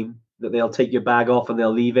time that they'll take your bag off and they'll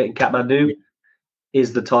leave it in Kathmandu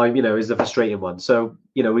is the time, is the frustrating one. So,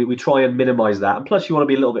 we try and minimize that. And plus, you want to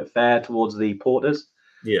be a little bit fair towards the porters.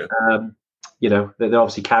 Yeah. They're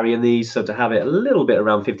obviously carrying these. So to have it a little bit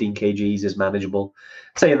around 15 kgs is manageable.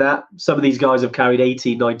 Saying that, some of these guys have carried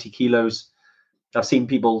 80, 90 kilos. I've seen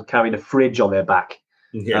people carrying a fridge on their back.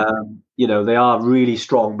 Yeah. They are really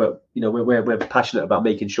strong, but, we're passionate about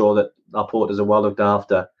making sure that our porters are well looked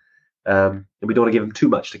after. And we don't want to give them too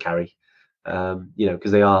much to carry,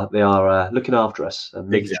 because they are looking after us and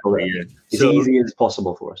making sure that it's easy as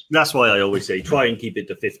possible for us. That's why I always say try and keep it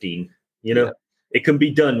to 15. It can be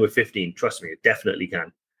done with 15. Trust me, it definitely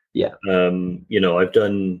can. Yeah. I've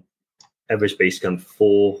done Everest Base Camp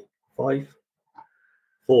 4 or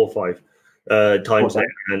 5 times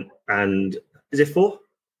now, and is it 4?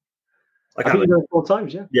 I think you've done 4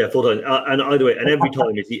 times, yeah. Yeah, 4 times, and either way, and every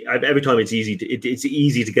time it's easy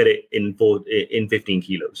to get it in 15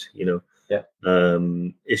 kilos. Yeah.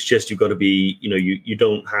 It's just you've got to be, you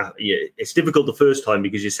don't have. It's difficult the first time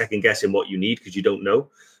because you're second guessing what you need because you don't know,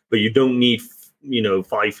 but you don't need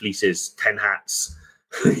 5 fleeces, 10 hats,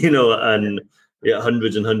 and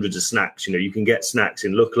hundreds and hundreds of snacks. You can get snacks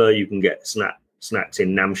in Lukla, you can get snacks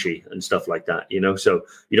in Namche and stuff like that, so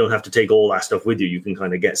you don't have to take all that stuff with you. You can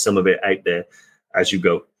kind of get some of it out there as you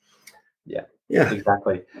go. Yeah,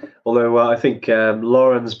 exactly. Although I think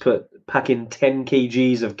Lauren's packing 10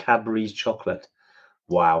 kgs of Cadbury's chocolate.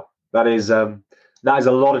 Wow, that is a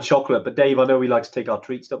lot of chocolate. But Dave, I know we like to take our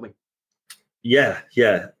treats, don't we? Yeah,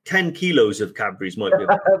 10 kilos of Cadbury's might be.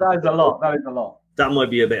 That is a lot. That is a lot. That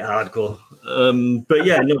might be a bit hardcore. But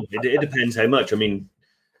yeah, no, it depends how much. I mean,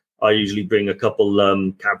 I usually bring a couple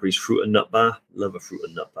Cadbury's fruit and nut bar. Love a fruit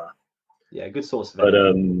and nut bar. Yeah, good source of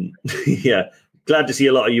it. But yeah, glad to see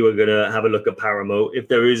a lot of you are going to have a look at Paramo. If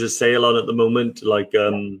there is a sale on at the moment, like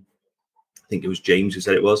I think it was James who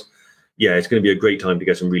said it was. Yeah, it's going to be a great time to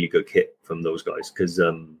get some really good kit from those guys because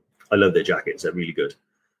I love their jackets. They're really good.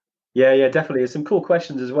 Yeah, definitely. There's some cool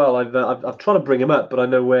questions as well. I've tried to bring them up, but I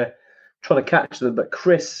know we're trying to catch them. But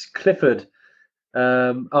Clifford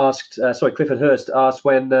Clifford Hurst asked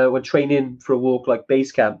when training for a walk like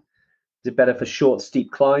base camp, is it better for short,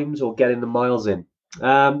 steep climbs or getting the miles in?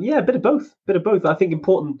 Yeah, a bit of both. I think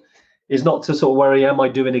important is not to sort of worry, am I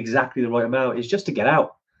doing exactly the right amount? It's just to get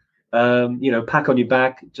out. Pack on your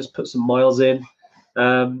back, just put some miles in.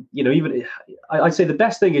 Even I'd say the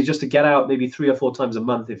best thing is just to get out maybe 3 or 4 times a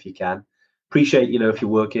month if you can. Appreciate, if you're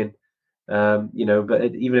working, but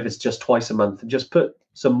even if it's just twice a month, just put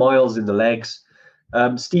some miles in the legs.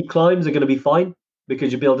 Steep climbs are going to be fine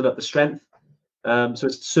because you're building up the strength. So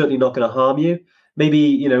it's certainly not going to harm you.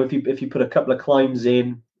 Maybe, if you put a couple of climbs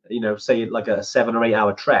in, say like a 7 or 8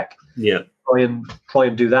 hour trek. Yeah. Try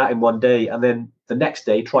and do that in one day, and then the next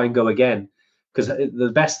day try and go again. Because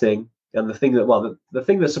the best thing and the thing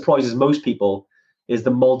that surprises most people is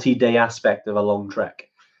the multi-day aspect of a long trek.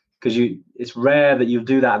 Because it's rare that you'll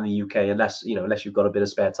do that in the UK unless you've got a bit of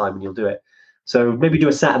spare time and you'll do it. So maybe do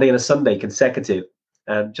a Saturday and a Sunday consecutive,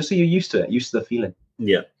 just so you're used to it, used to the feeling.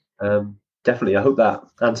 Yeah. Definitely. I hope that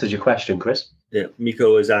answers your question, Chris. Yeah.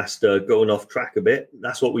 Miko has asked, going off track a bit.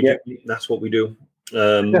 That's what we do. That's what we do.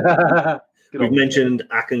 We've mentioned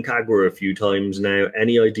Aconcagua a few times now.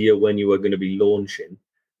 Any idea when you are going to be launching?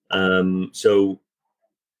 So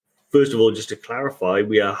first of all, just to clarify,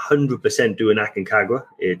 we are 100% doing Aconcagua.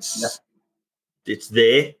 It's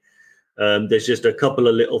there. There's just a couple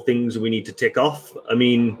of little things we need to tick off. I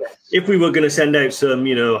mean, if we were going to send out some,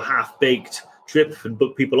 half-baked trip and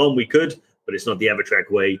book people on, we could, but it's not the Evertrek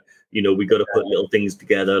way. We got to put little things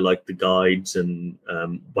together like the guides, and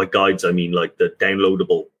by guides I mean like the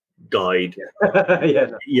downloadable guide.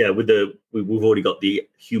 We've already got the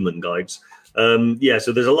human guides.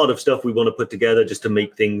 So there's a lot of stuff we want to put together just to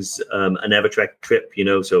make things an Evertrek trip,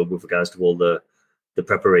 so with regards to all the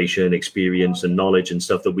preparation, experience and knowledge and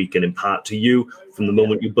stuff that we can impart to you from the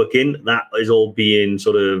moment you book in. That is all being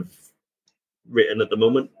sort of written at the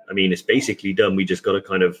moment. I mean, it's basically done. We just got to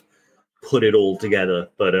kind of put it all together.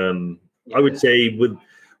 But I would say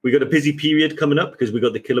we got a busy period coming up because we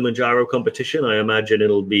got the Kilimanjaro competition. I imagine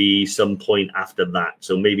it'll be some point after that.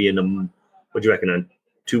 So maybe in what do you reckon,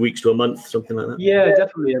 2 weeks to a month, something like that? Yeah,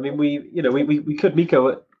 definitely. I mean, we could,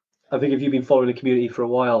 Miko, I think if you've been following the community for a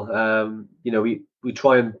while, we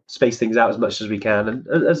try and space things out as much as we can. And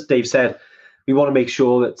as Dave said, we want to make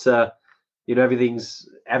sure that, everything's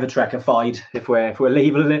Evertrekified, if we're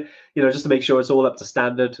labeling it, just to make sure it's all up to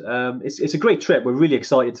standard. It's a great trip. We're really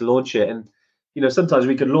excited to launch it. And, sometimes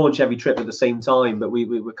we could launch every trip at the same time, but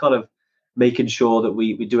we're kind of making sure that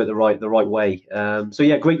we do it the right way. So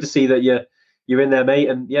yeah, great to see that you're in there, mate.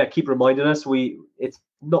 And yeah, keep reminding us. It's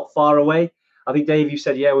not far away. I think, Dave, you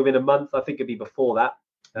said, within a month. I think it'd be before that.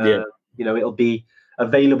 It'll be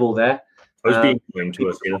available there. I was being kind to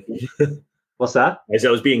us. What's that? As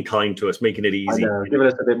I was being kind to us, making it easy. Giving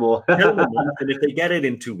us a bit more. And if they get it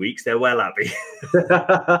in 2 weeks, they're well happy.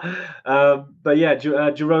 But yeah,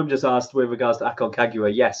 Jerome just asked with regards to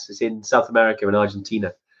Aconcagua. Yes, it's in South America in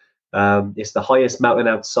Argentina. It's the highest mountain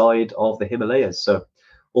outside of the Himalayas. So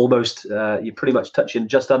almost you're pretty much touching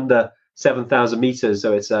just under 7,000 meters.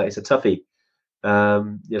 So it's a toughie.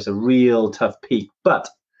 It's a real tough peak, but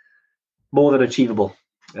more than achievable.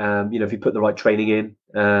 If you put the right training in,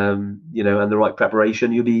 and the right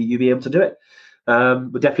preparation, you'll be able to do it.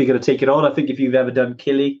 We're definitely going to take it on. I think if you've ever done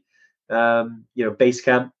Kili, base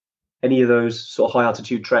camp, any of those sort of high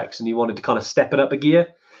altitude treks, and you wanted to kind of step it up a gear,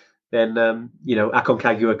 then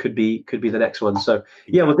Aconcagua could be the next one. So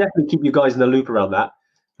yeah, we'll definitely keep you guys in the loop around that.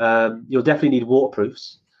 You'll definitely need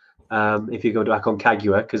waterproofs if you go to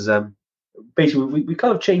Aconcagua, because basically we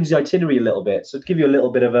kind of changed the itinerary a little bit. So to give you a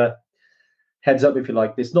little bit of a heads up, if you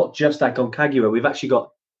like, it's not just Aconcagua. We've actually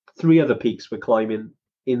got 3 other peaks we're climbing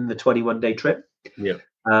in the 21-day trip. Yeah.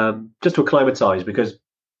 Just to acclimatize, because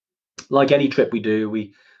like any trip we do,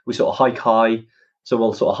 we sort of hike high. So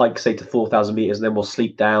we'll sort of hike, say, to 4,000 meters, and then we'll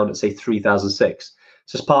sleep down at, say, 3,006.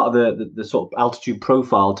 So it's part of the sort of altitude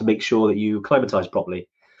profile to make sure that you acclimatize properly.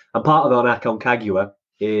 And part of it on Aconcagua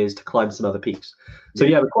is to climb some other peaks. So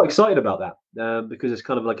yeah, we're quite excited about that because it's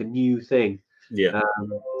kind of like a new thing. to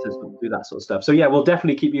do that sort of stuff. So yeah, we'll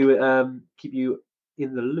definitely keep you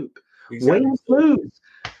in the loop. Exactly. Wayne Foods.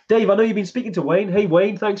 Dave, I know you've been speaking to Wayne. Hey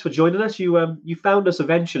Wayne, thanks for joining us. You found us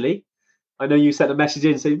eventually. I know you sent a message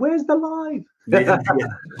in saying, "Where's the live?"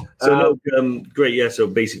 So great. Yeah. So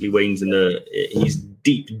basically, Wayne's he's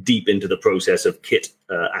deep into the process of kit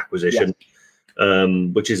acquisition,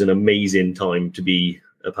 which is an amazing time to be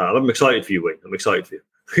a part of. I'm excited for you, Wayne. I'm excited for you.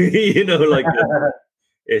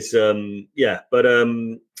 It's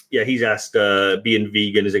he's asked, being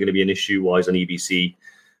vegan, is there going to be an issue wise on EBC?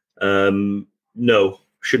 No,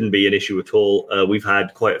 shouldn't be an issue at all. We've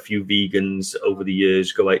had quite a few vegans over the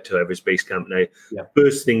years go out to Everest Base Camp now.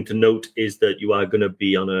 First thing to note is that you are going to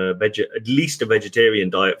be on at least a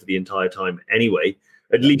vegetarian diet for the entire time anyway,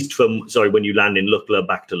 at least when you land in Lukla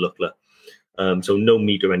back to Lukla. So no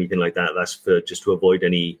meat or anything like that. That's just to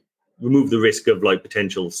remove the risk of like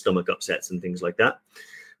potential stomach upsets and things like that.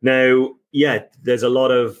 Now, there's a lot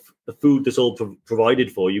of the food that's all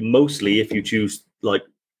provided for you. Mostly if you choose like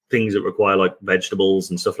things that require like vegetables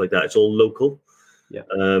and stuff like that, it's all local.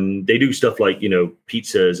 They do stuff like,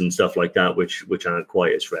 pizzas and stuff like that, which aren't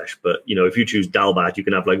quite as fresh. But, if you choose dal bhat, you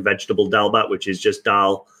can have like vegetable dal bhat, which is just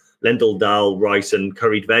lentil dal, rice and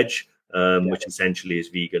curried veg, which essentially is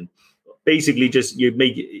vegan. Basically just you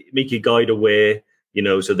make your guide aware,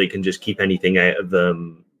 so they can just keep anything out of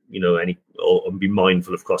or be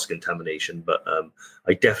mindful of cross-contamination. But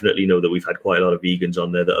I definitely know that we've had quite a lot of vegans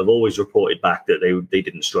on there that have always reported back that they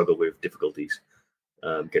didn't struggle with difficulties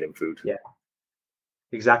getting food. Yeah,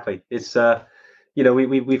 exactly. It's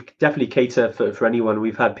we've definitely cater for anyone.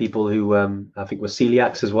 We've had people who I think were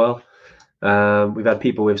celiacs as well. We've had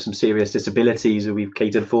people with some serious disabilities who we've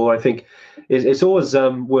catered for. I think it's always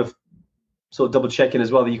worth sort of double checking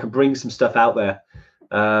as well that you can bring some stuff out there.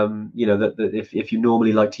 That if you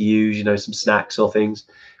normally like to use, some snacks or things,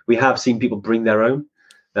 we have seen people bring their own.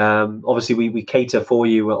 Obviously, we cater for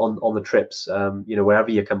you on the trips,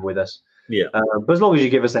 wherever you come with us. But as long as you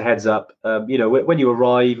give us a heads up, when you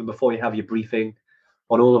arrive and before you have your briefing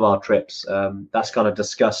on all of our trips, that's kind of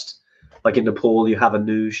discussed. Like in Nepal, you have a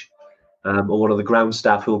Nuj or one of the ground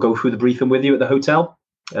staff who will go through the briefing with you at the hotel.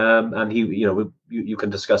 And you can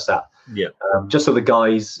discuss that. Just so the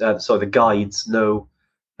guides know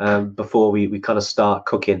before we kind of start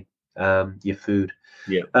cooking your food.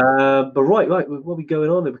 But right, what are we going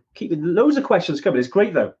on? We're keeping loads of questions coming. It's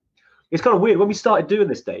great though. It's kind of weird when we started doing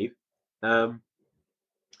this, Dave.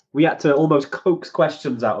 We had to almost coax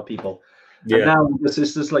questions out of people. And now it's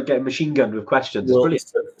just like getting machine gunned with questions. Well,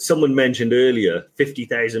 someone mentioned earlier,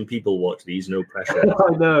 50,000 people watch these, no pressure.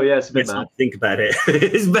 I know, it's a bit mad. Not think about it.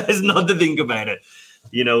 It's best not to think about it.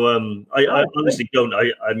 I honestly don't.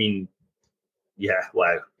 I mean,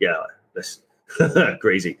 wow. Yeah, that's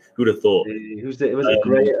crazy. Who'd have thought?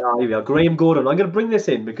 Graham Gordon. I'm going to bring this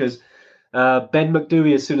in because Ben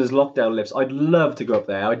McDewey, as soon as lockdown lifts, I'd love to go up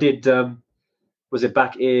there. I did... was it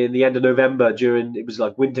back in the end of November it was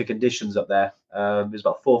like winter conditions up there. It was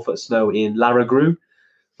about 4 foot snow in Laragru,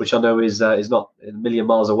 which I know is not a million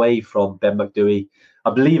miles away from Ben McDewey.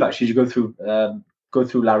 I believe actually you go through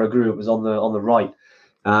Laragru, it was on the right.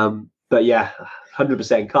 But yeah,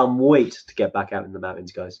 100%. Can't wait to get back out in the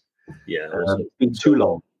mountains, guys. It's been too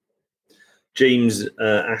long. James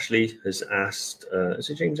Ashley has asked, is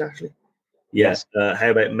it James Ashley? Yes. How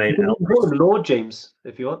about Mount Elbrus? Call him Lord James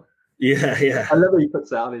if you want. Yeah. I love how he puts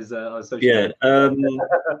that on his social media.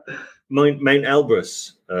 Mount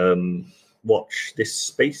Elbrus. Watch this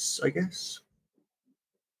space, I guess.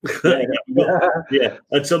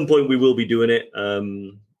 At some point we will be doing it.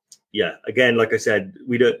 Again, like I said,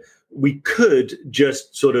 we could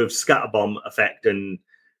just sort of scatterbomb effect and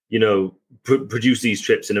produce these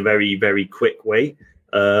trips in a very, very quick way.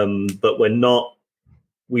 But we're not.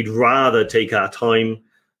 We'd rather take our time,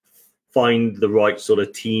 find the right sort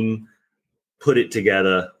of team, put it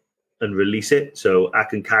together and release it. So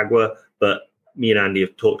Aconcagua, but me and Andy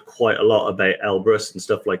have talked quite a lot about Elbrus and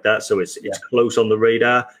stuff like that. So it's close on the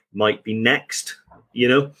radar, might be next,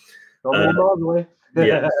 So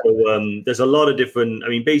there's a lot of different,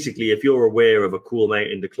 basically if you're aware of a cool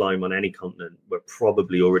mountain to climb on any continent, we're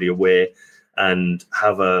probably already aware and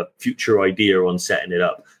have a future idea on setting it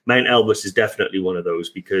up. Mount Elbrus is definitely one of those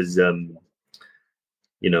because,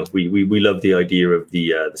 we love the idea of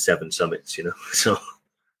the 7 summits, so.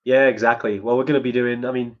 Yeah, exactly. Well, we're going to be doing,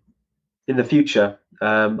 in the future,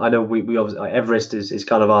 I know we obviously, Everest is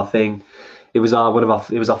kind of our thing. It was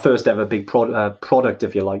our first ever big product,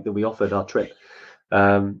 if you like, that we offered our trip,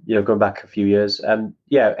 going back a few years. And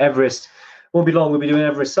Everest won't be long. We'll be doing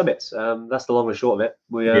Everest summits. That's the long and short of it.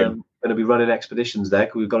 We're going to be running expeditions there.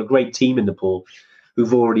 We've got a great team in Nepal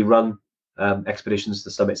who've already run expeditions to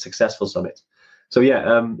the summit, successful summits. So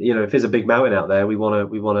yeah, you know, if there's a big mountain out there, we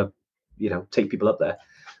want to, you know, take people up there.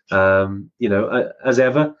 You know, as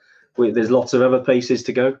ever, there's lots of other places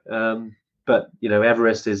to go, but you know,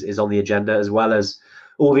 Everest is on the agenda, as well as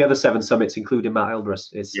all the other 7 summits, including Mount Elbrus.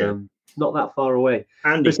 It's not that far away.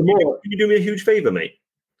 Andy, can you do me a huge favor, mate?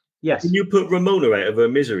 Yes. Can you put Ramona out of her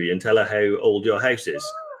misery and tell her how old your house is?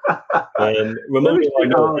 Ramona, I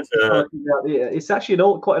know it's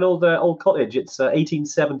actually quite an old cottage. It's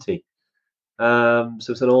 1870. So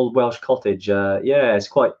it's an old Welsh cottage. Yeah, it's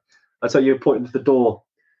quite. I thought you were pointing to the door.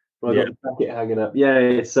 I got the packet hanging up. Yeah,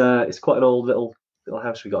 it's quite an old little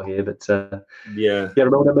house we got here. But yeah,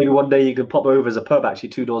 Ramona, maybe one day you can pop over as a pub. Actually,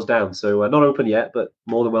 2 doors down. So not open yet, but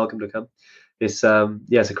more than welcome to come. It's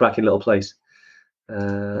it's a cracking little place.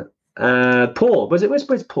 Paul,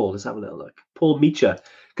 where's Paul? Let's have a little look. Paul Meacher,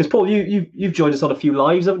 because Paul, you've joined us on a few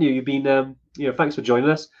lives, haven't you? You've been you know, thanks for joining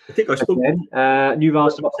us. I think I spoke. And you've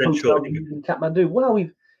asked about hotel in Kathmandu. Well,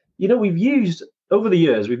 we've used over the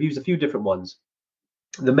years. We've used a few different ones.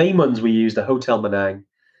 The main ones we used are Hotel Manang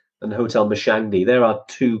and Hotel Mashangdi. There are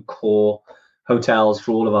 2 core hotels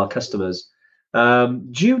for all of our customers.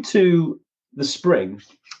 Due to the spring,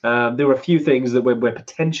 there were a few things that we're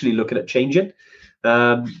potentially looking at changing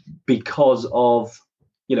because of,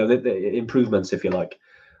 you know, the improvements, if you like.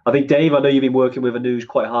 I think, Dave, I know you've been working with Anuj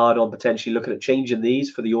quite hard on potentially looking at changing these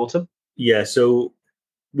for the autumn. Yeah, so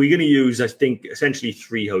we're going to use, I think, essentially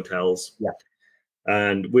 3 hotels. Yeah.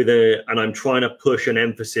 And I'm trying to push an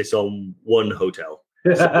emphasis on one hotel.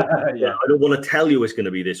 So, yeah. I don't want to tell you it's going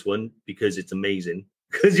to be this one because it's amazing.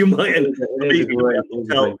 Because you might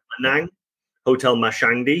Hotel Manang, Hotel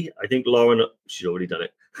Mashangdi. I think Lauren, she's already done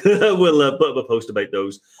it. We'll put up a post about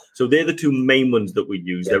those. So they're the 2 main ones that we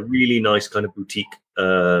use. Yeah. They're really nice, kind of boutique,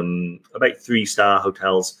 about 3-star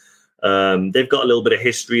hotels. They've got a little bit of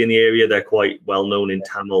history in the area. They're quite well known in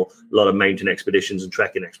Tamil. A lot of mountain expeditions and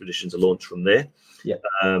trekking expeditions are launched from there. Yeah.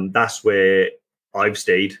 That's where I've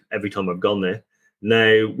stayed every time I've gone there.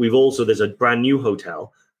 Now there's a brand new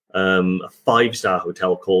hotel, a 5-star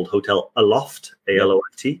hotel called Hotel Aloft,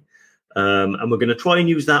 ALOFT. And we're going to try and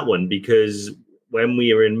use that one because when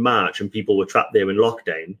we were in March and people were trapped there in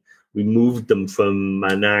lockdown, we moved them from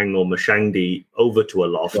Manang or Mashangdi over to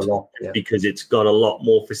Aloft because it's got a lot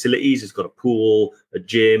more facilities. It's got a pool, a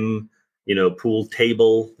gym, you know, pool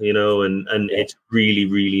table, you know, and it's really,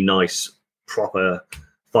 really nice, proper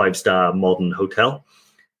 5-star modern hotel,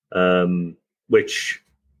 which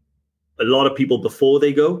a lot of people before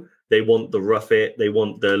they go, they want the rough it, they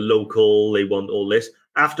want the local, they want all this.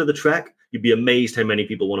 After the trek, you'd be amazed how many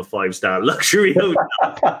people want a 5-star luxury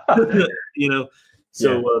hotel, you know.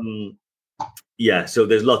 So, so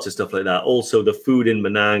there's lots of stuff like that. Also, the food in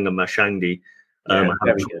Manang and Mashangdi,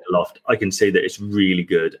 I can say that it's really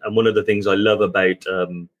good. And one of the things I love about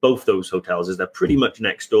both those hotels is they're pretty much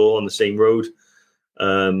next door on the same road.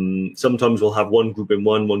 Sometimes we'll have one group in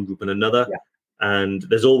one group in another. Yeah. And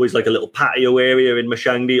there's always like a little patio area in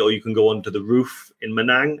Mashangdi, or you can go onto the roof in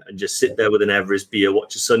Manang and just sit there with an Everest beer,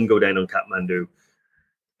 watch the sun go down on Kathmandu.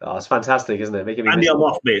 Oh, it's fantastic, isn't it? Andy, I'm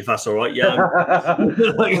off, mate, if that's all right. Yeah.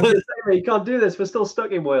 You can't do this. We're still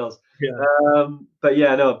stuck in Wales. Yeah. But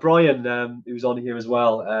yeah, no, Brian, who was on here as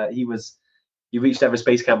well, he reached Everest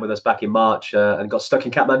Base Camp with us back in March and got stuck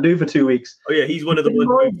in Kathmandu for 2 weeks. Oh, yeah, he's one of the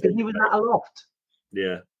ones. He was at Aloft.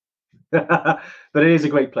 Yeah. But it is a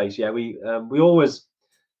great place. Yeah, we're always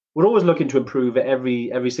looking to improve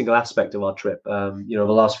every single aspect of our trip. You know,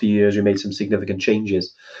 the last few years we made some significant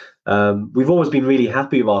changes. We've always been really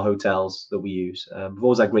happy with our hotels that we use. We've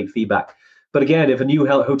always had great feedback. But again, if a new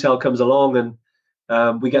hotel comes along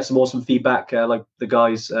and we get some awesome feedback, like the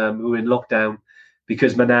guys who were in lockdown,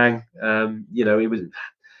 because Manang, you know, it was a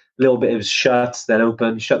little bit, it was shut then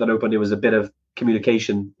open. There was a bit of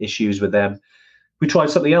communication issues with them. We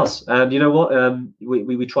tried something else, and you know what?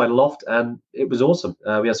 We tried Aloft, and it was awesome.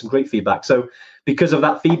 We had some great feedback. So, because of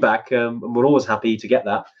that feedback, and we're always happy to get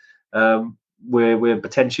that. We're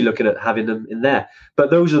potentially looking at having them in there.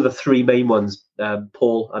 But those are the 3 main ones.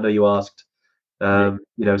 Paul, I know you asked. You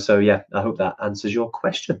know, so yeah, I hope that answers your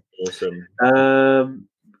question. Awesome.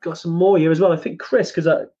 Got some more here as well. I think Chris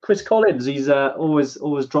Collins, he's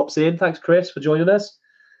always drops in. Thanks, Chris, for joining us.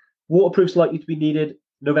 Waterproof's likely to be needed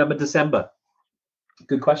November, December.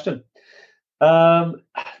 Good question.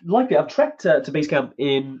 Likely, I've trekked to base camp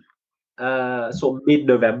in sort of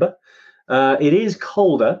mid-November. It is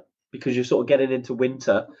colder because you're sort of getting into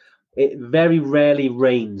winter. It very rarely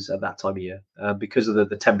rains at that time of year because of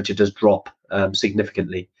the temperature does drop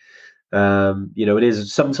significantly. You know, it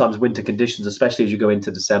is sometimes winter conditions, especially as you go into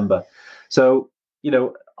December. So, you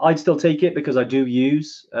know, I'd still take it because I do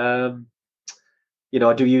use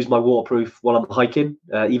I do use my waterproof while I'm hiking.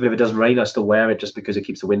 Even if it doesn't rain, I still wear it just because it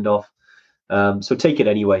keeps the wind off. So take it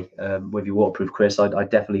anyway with your waterproof, Chris. I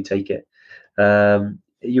definitely take it.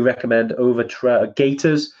 You recommend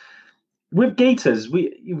gaiters. With gaiters,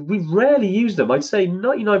 we rarely use them. I'd say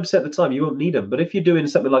 99% of the time you won't need them. But if you're doing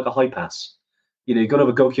something like a high pass, you've gone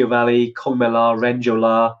over Gokyo Valley, Kongmela,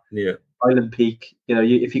 Renjola, Island Peak.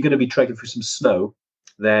 If you're going to be trekking through some snow,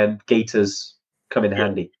 then gaiters come in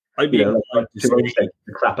handy. I'd be like to take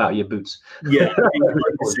the crap out of your boots. Yeah, I'd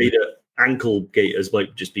like to say that ankle gaiters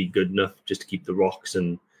might just be good enough just to keep the rocks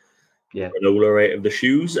and granola out of the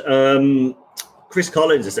shoes. Chris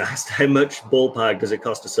Collins has asked, how much ballpark does it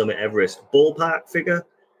cost to summit Everest? Ballpark figure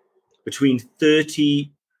between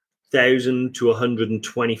 30,000 to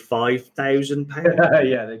 125,000 pounds.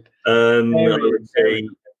 I would say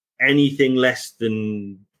anything less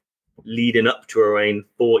than leading up to around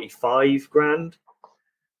 45 grand.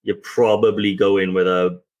 You're probably going with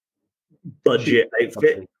a budget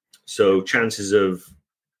outfit. So chances of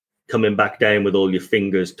coming back down with all your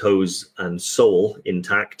fingers, toes, and sole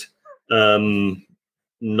intact,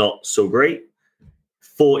 not so great.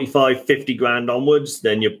 45, 50 grand onwards,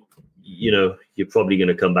 then you're probably going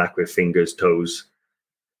to come back with fingers, toes,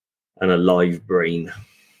 and a live brain.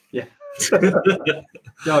 Yeah.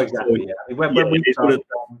 No, exactly. Yeah.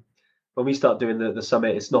 When we start doing the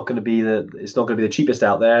summit, it's not going to be the cheapest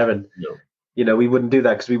out there, and we wouldn't do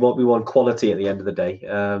that because we want quality at the end of the day.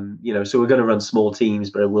 So we're going to run small teams,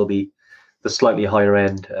 but it will be the slightly higher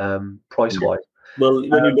end price wise. Well,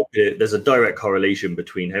 when you look at it, there's a direct correlation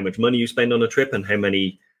between how much money you spend on a trip and how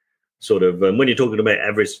many sort of when you're talking about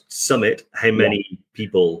Everest summit, how many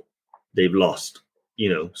people they've lost.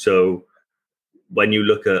 So when you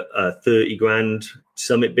look at a 30 grand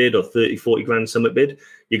summit bid or 30, 40 grand summit bid,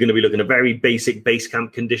 you're going to be looking at very basic base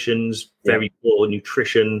camp conditions, very poor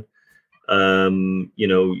nutrition.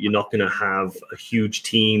 You're not going to have a huge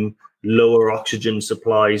team, lower oxygen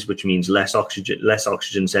supplies, which means less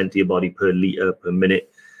oxygen sent to your body per liter per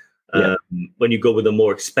minute. When you go with a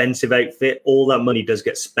more expensive outfit, all that money does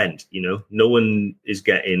get spent. No one is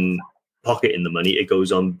pocketing the money. It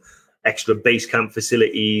goes on extra base camp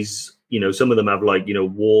facilities. Some of them have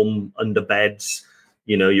warm under beds.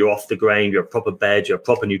 You're off the ground, you have proper beds, you have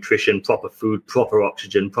proper nutrition, proper food, proper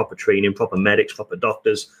oxygen, proper training, proper medics, proper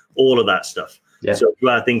doctors, all of that stuff. Yeah. So if you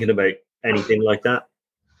are thinking about anything like that,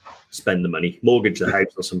 spend the money, mortgage the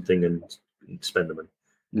house or something and spend the money.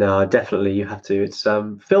 No, definitely you have to. It's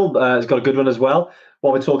Phil has got a good one as well.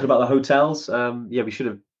 While we're talking about the hotels, we should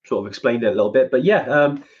have sort of explained it a little bit. But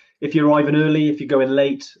if you're arriving early, if you're going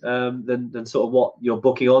late, then sort of what you're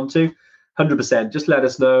booking onto, 100%. Just let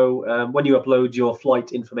us know when you upload your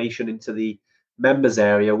flight information into the members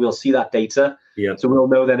area. We'll see that data. Yeah. So we'll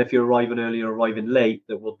know then if you're arriving early or arriving late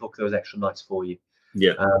that we'll book those extra nights for you.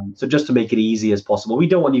 Yeah. So just to make it easy as possible, we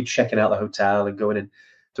don't want you checking out the hotel and going in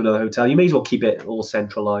to another hotel. You may as well keep it all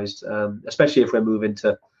centralized, especially if we're moving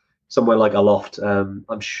to somewhere like Aloft.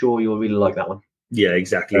 I'm sure you'll really like that one. Yeah,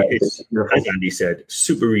 exactly. It's as Andy said,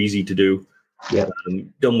 super easy to do. Yeah.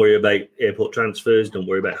 Don't worry about airport transfers. Don't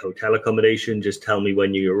worry about hotel accommodation. Just tell me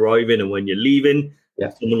when you're arriving and when you're leaving.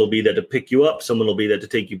 Yeah. Someone will be there to pick you up. Someone will be there to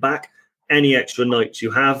take you back. Any extra nights you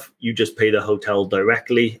have, you just pay the hotel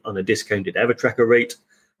directly on a discounted Evertrekker rate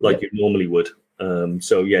like you normally would.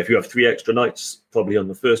 If you have 3 extra nights, probably on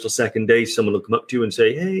the first or second day, someone will come up to you and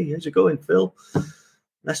say, hey, how's it going, Phil?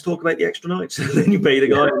 Let's talk about the extra nights. And then you pay the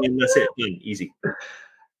guy and that's it. Easy.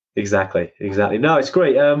 Exactly. No, it's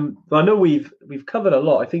great. I know we've covered a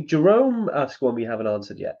lot. I think Jerome asked one we haven't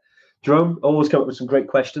answered yet. Jerome always come up with some great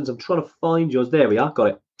questions. I'm trying to find yours. There we are. Got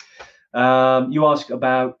it. You ask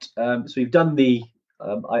about, so you've done the,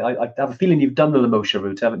 I have a feeling you've done the Lemosha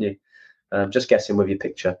route, haven't you? Just guessing with your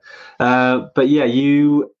picture. But yeah,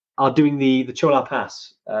 you are doing the Chola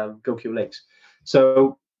Pass, Gokyo Lakes.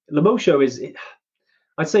 So Lemosha is,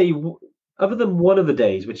 I'd say, other than one of the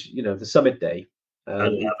days, which, the summit day,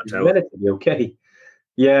 is relatively okay.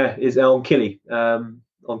 Yeah, is on Kili,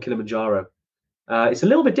 on Kilimanjaro. It's a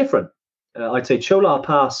little bit different. I'd say Chola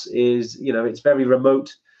Pass is, it's very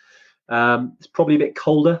remote. It's probably a bit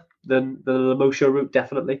colder than the Lemosha route,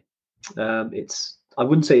 definitely. I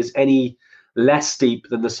wouldn't say it's any less steep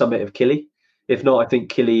than the summit of Kili. If not, I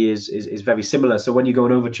think Kili is very similar. So when you're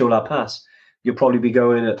going over Chola Pass, you'll probably be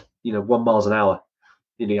going at 1 mile an hour.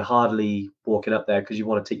 You're hardly walking up there because you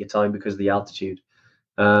want to take your time because of the altitude.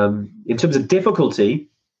 In terms of difficulty,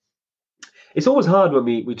 it's always hard when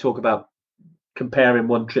we talk about comparing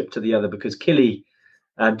one trip to the other because Kili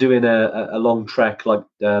and doing a long trek like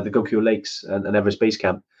the Gokyo Lakes and Everest Base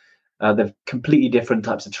Camp, they're completely different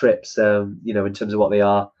types of trips, in terms of what they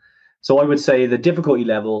are. So I would say the difficulty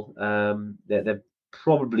level, they're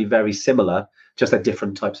probably very similar, just at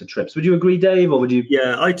different types of trips. Would you agree, Dave, or would you?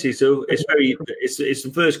 Yeah, I'd say so. It's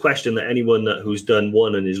the first question that anyone who's done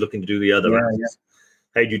one and is looking to do the other asks.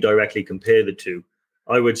 How do you directly compare the two?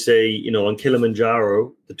 I would say, on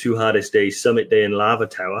Kilimanjaro, the two hardest days, Summit Day and Lava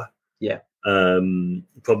Tower. Yeah.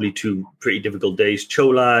 Probably two pretty difficult days.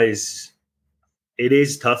 Chola it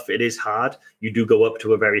is tough. It is hard. You do go up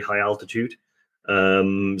to a very high altitude.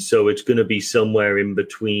 So it's going to be somewhere in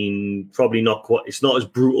between, probably not quite, it's not as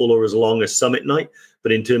brutal or as long as Summit Night,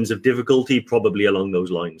 but in terms of difficulty, probably along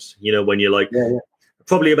those lines, when you're like,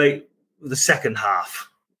 probably about the second half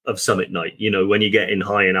of Summit Night, when you get in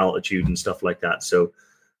high in altitude and stuff like that. So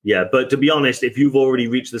yeah, but to be honest, if you've already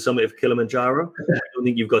reached the summit of Kilimanjaro, I don't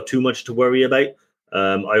think you've got too much to worry about.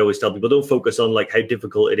 I always tell people, don't focus on like how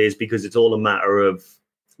difficult it is, because it's all a matter of,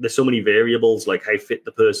 there's so many variables, like how fit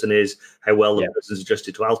the person is, how well the person's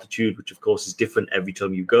adjusted to altitude, which of course is different every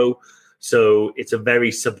time you go. So it's a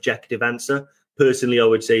very subjective answer. Personally, I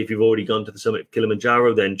would say if you've already gone to the summit of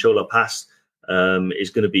Kilimanjaro, then Chola Pass is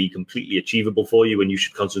going to be completely achievable for you, and you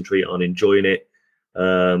should concentrate on enjoying it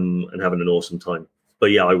and having an awesome time. But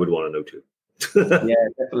yeah, I would want to know too. Yeah,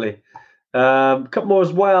 definitely. A couple more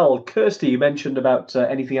as well. Kirsty, you mentioned about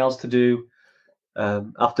anything else to do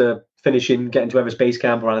after finishing, getting to Everest Base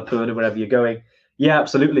Camp or Annapurna, wherever you're going. Yeah,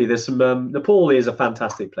 absolutely. There's some. Nepal is a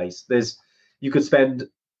fantastic place. You could spend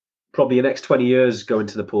probably the next 20 years going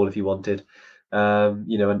to Nepal if you wanted,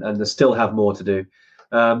 and they still have more to do.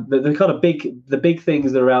 The kind of big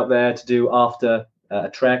things that are out there to do after a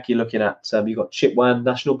trek, you're looking at. You've got Chitwan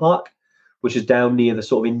National Park, which is down near the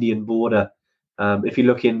sort of Indian border. If you're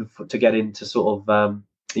looking to get into sort of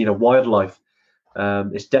wildlife,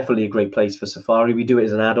 it's definitely a great place for safari. We do it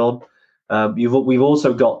as an add-on. We've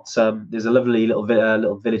also got there's a lovely little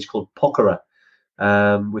village called Pokhara,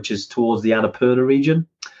 which is towards the Annapurna region.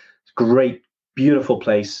 It's a great, beautiful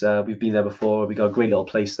place. We've been there before. We got a great little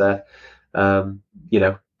place there.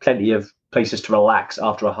 Plenty of places to relax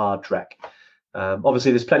after a hard trek.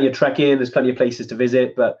 Obviously, there's plenty of trekking. There's plenty of places to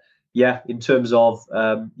visit, but yeah, in terms of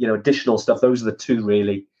additional stuff, those are the two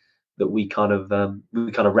really that we kind of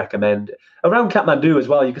recommend. Around Kathmandu as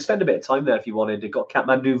well, you could spend a bit of time there if you wanted. You've got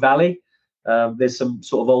Kathmandu Valley. There's some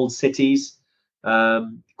sort of old cities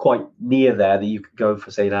quite near there that you could go for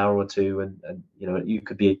say an hour or two, and you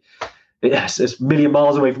could be it's a million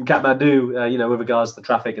miles away from Kathmandu, with regards to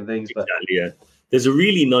traffic and things. But exactly, yeah. There's a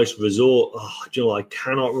really nice resort. I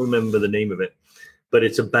cannot remember the name of it, but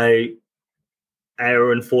it's about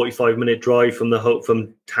hour and 45-minute drive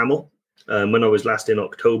from Tamil. When I was last in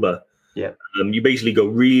October, you basically go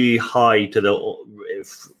really high to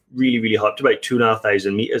really high, up to about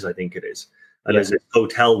 2,500 meters, I think it is. And there's a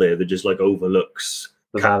hotel there that just like overlooks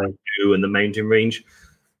the valley and the mountain range.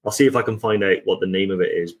 I'll see if I can find out what the name of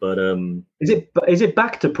it is. But is it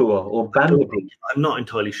Bhaktapur or Bandapur? I'm not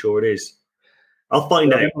entirely sure it is. I'll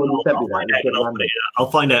find out.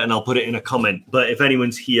 I'll find out and I'll put it in a comment. But if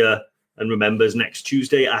anyone's here and remembers next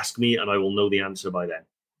Tuesday, ask me and I will know the answer by then.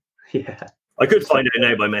 Yeah. I could find out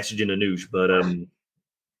now by messaging Anuj, but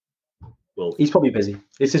well, he's probably busy.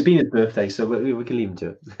 This has been his birthday, so we can leave him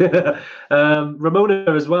to it.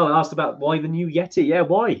 Ramona as well asked about why the new Yeti. Yeah,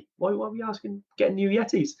 why? Why are we asking getting new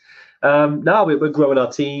Yetis? Now we're growing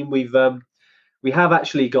our team. We have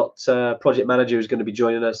actually got a project manager who's going to be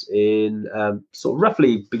joining us in sort of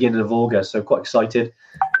roughly beginning of August, so quite excited.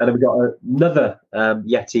 And then we've got another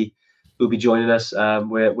Yeti who'll be joining us.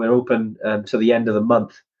 We're open to the end of the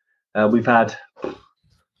month. We've had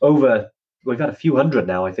a few hundred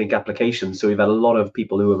now, I think, applications. So we've had a lot of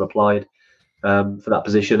people who have applied for that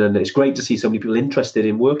position, and it's great to see so many people interested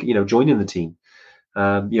in working, joining the team.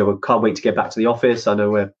 We can't wait to get back to the office. I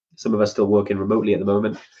know some of us still working remotely at the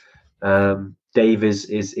moment. Dave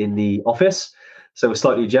is in the office, so we're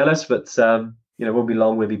slightly jealous, but it won't be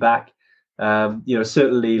long. We'll be back.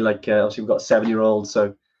 Certainly, obviously we've got a 7-year-old,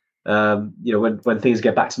 so when things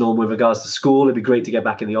get back to normal with regards to school, it'd be great to get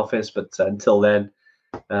back in the office. But until then,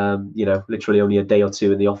 literally only a day or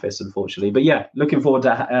two in the office, unfortunately. But yeah, looking forward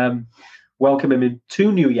to welcoming in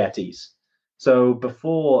 2 new Yetis. So by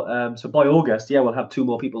August, we'll have 2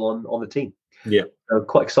 more people on the team. Yeah, so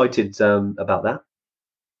quite excited about that.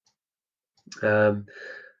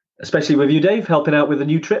 Especially with you, Dave, helping out with the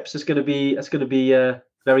new trips. It's going to be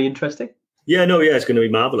very interesting. Yeah, it's going to be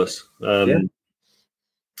marvelous. I'm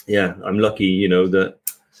lucky, that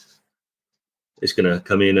it's going to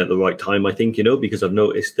come in at the right time, I think, because I've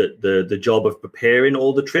noticed that the job of preparing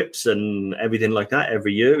all the trips and everything like that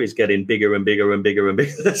every year is getting bigger and bigger and bigger and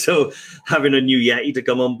bigger. So having a new Yeti to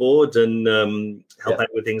come on board and help out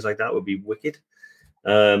with things like that would be wicked.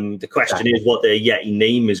 The question is what their Yeti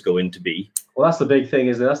name is going to be. Well, that's the big thing,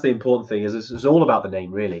 isn't it? That's the important thing. It's all about the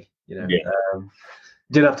name, really.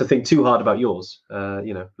 Didn't have to think too hard about yours.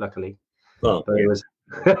 Luckily. Well, but it was.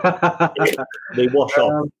 They wash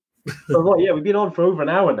off. We've been on for over an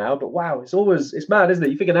hour now, but wow, it's mad, isn't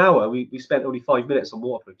it? You think an hour, we spent only 5 minutes on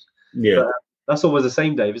waterproofs. Yeah. But, that's always the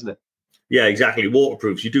same, Dave, isn't it? Yeah, exactly.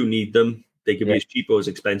 Waterproofs, you do need them. They can be as cheap or as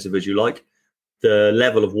expensive as you like. The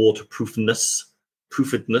level of waterproofedness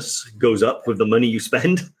goes up with the money you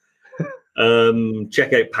spend.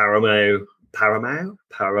 Check out Paramo,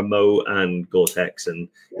 and Gore-Tex. And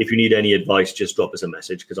if you need any advice, just drop us a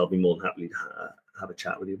message because I'll be more than happy to have a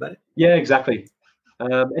chat with you about it. Yeah, exactly.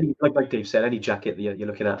 Like Dave said, any jacket that you're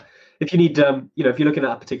looking at. If you need, if you're looking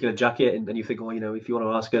at a particular jacket and you think, if you want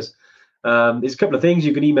to ask us, there's a couple of things.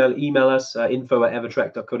 You can email us,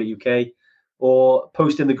 info@evertrek.co.uk, or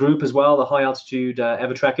post in the group as well, the High Altitude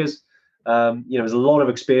Evertrekkers. There's a lot of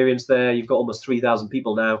experience there. You've got almost 3,000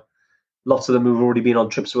 people now. Lots of them who've already been on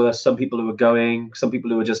trips with us. Some people who are going, some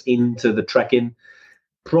people who are just into the trekking,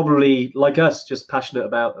 probably like us, just passionate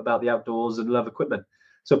about the outdoors and love equipment.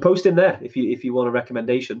 So post in there if you want a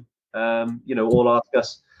recommendation. All ask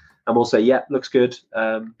us, and we'll say, yeah, looks good.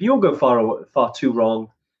 But you won't go far too wrong.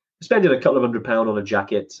 Spending a couple of £100 on a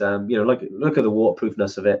jacket. Look at the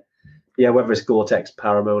waterproofness of it. Yeah, whether it's Gore-Tex,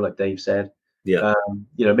 Paramo, like Dave said. Yeah.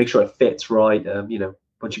 Make sure it fits right.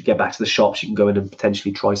 Once you get back to the shops, you can go in and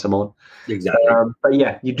potentially try some on. Exactly. But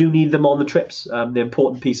yeah, you do need them on the trips. The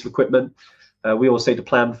important piece of equipment. We always say to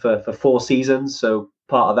plan for 4 seasons. So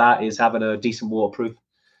part of that is having a decent waterproof.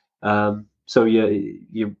 So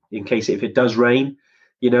you in case if it does rain,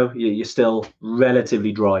 you're still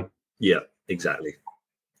relatively dry. Yeah, exactly.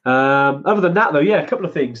 Other than that, though, a couple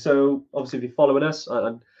of things. So obviously, if you're following us,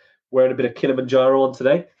 I'm wearing a bit of Kilimanjaro on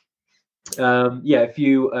today. If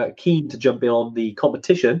you are keen to jump in on the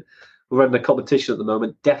competition, we're running a competition at the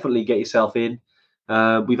moment. Definitely get yourself in.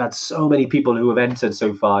 We've had so many people who have entered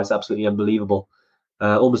so far. It's absolutely unbelievable.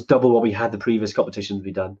 Almost double what we had the previous competitions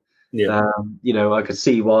we've done. Yeah. I could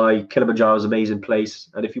see why Kilimanjaro is an amazing place.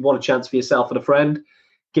 And if you want a chance for yourself and a friend,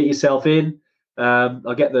 get yourself in.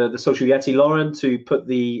 I'll get the Social Yeti Lauren to put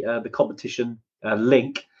the competition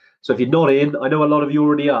link. So if you're not in, I know a lot of you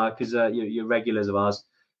already are because you're regulars of ours,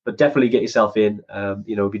 but definitely get yourself in.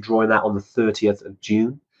 We'll be drawing that on the 30th of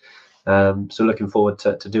June. So looking forward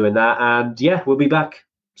to doing that. And we'll be back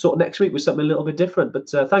sort of next week with something a little bit different. But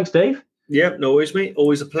thanks, Dave. Yeah, no worries, mate.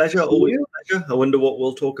 Always a pleasure. Always a pleasure. I wonder what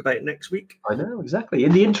we'll talk about next week. I know, exactly.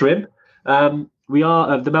 In the interim, we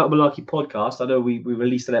are the Mountain Malarkey podcast. I know we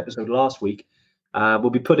released an episode last week.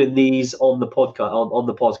 We'll be putting these on the podcast on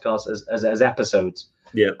the podcast as episodes.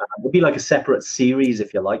 Yeah, it'll be like a separate series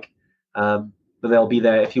if you like, but they'll be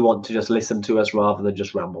there if you want to just listen to us rather than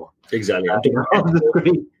just ramble. Exactly.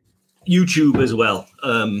 YouTube as well.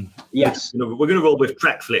 Yes, we're going to roll with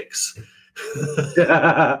Trek Flicks.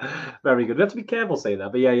 Very good. We have to be careful saying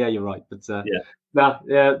that, but yeah, you're right. But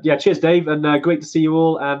cheers, Dave, and great to see you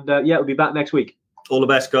all. And we'll be back next week. All the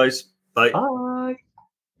best, guys. Bye. Bye.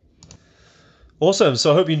 Awesome.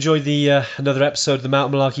 So I hope you enjoyed the another episode of the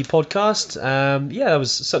Mountain Malarkey podcast. That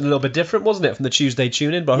was something a little bit different, wasn't it, from the Tuesday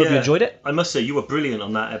tune-in? But I hope you enjoyed it. I must say, you were brilliant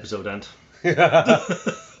on that episode, Ant.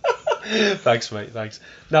 Thanks, mate. Thanks.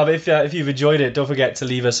 Now, but if you've enjoyed it, don't forget to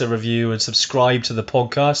leave us a review and subscribe to the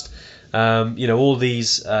podcast. All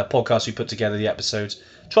these podcasts we put together, the episodes,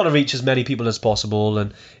 trying to reach as many people as possible.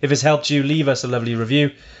 And if it's helped you, leave us a lovely review.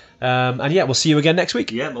 We'll see you again next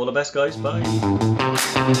week. Yeah, all the best, guys. Bye.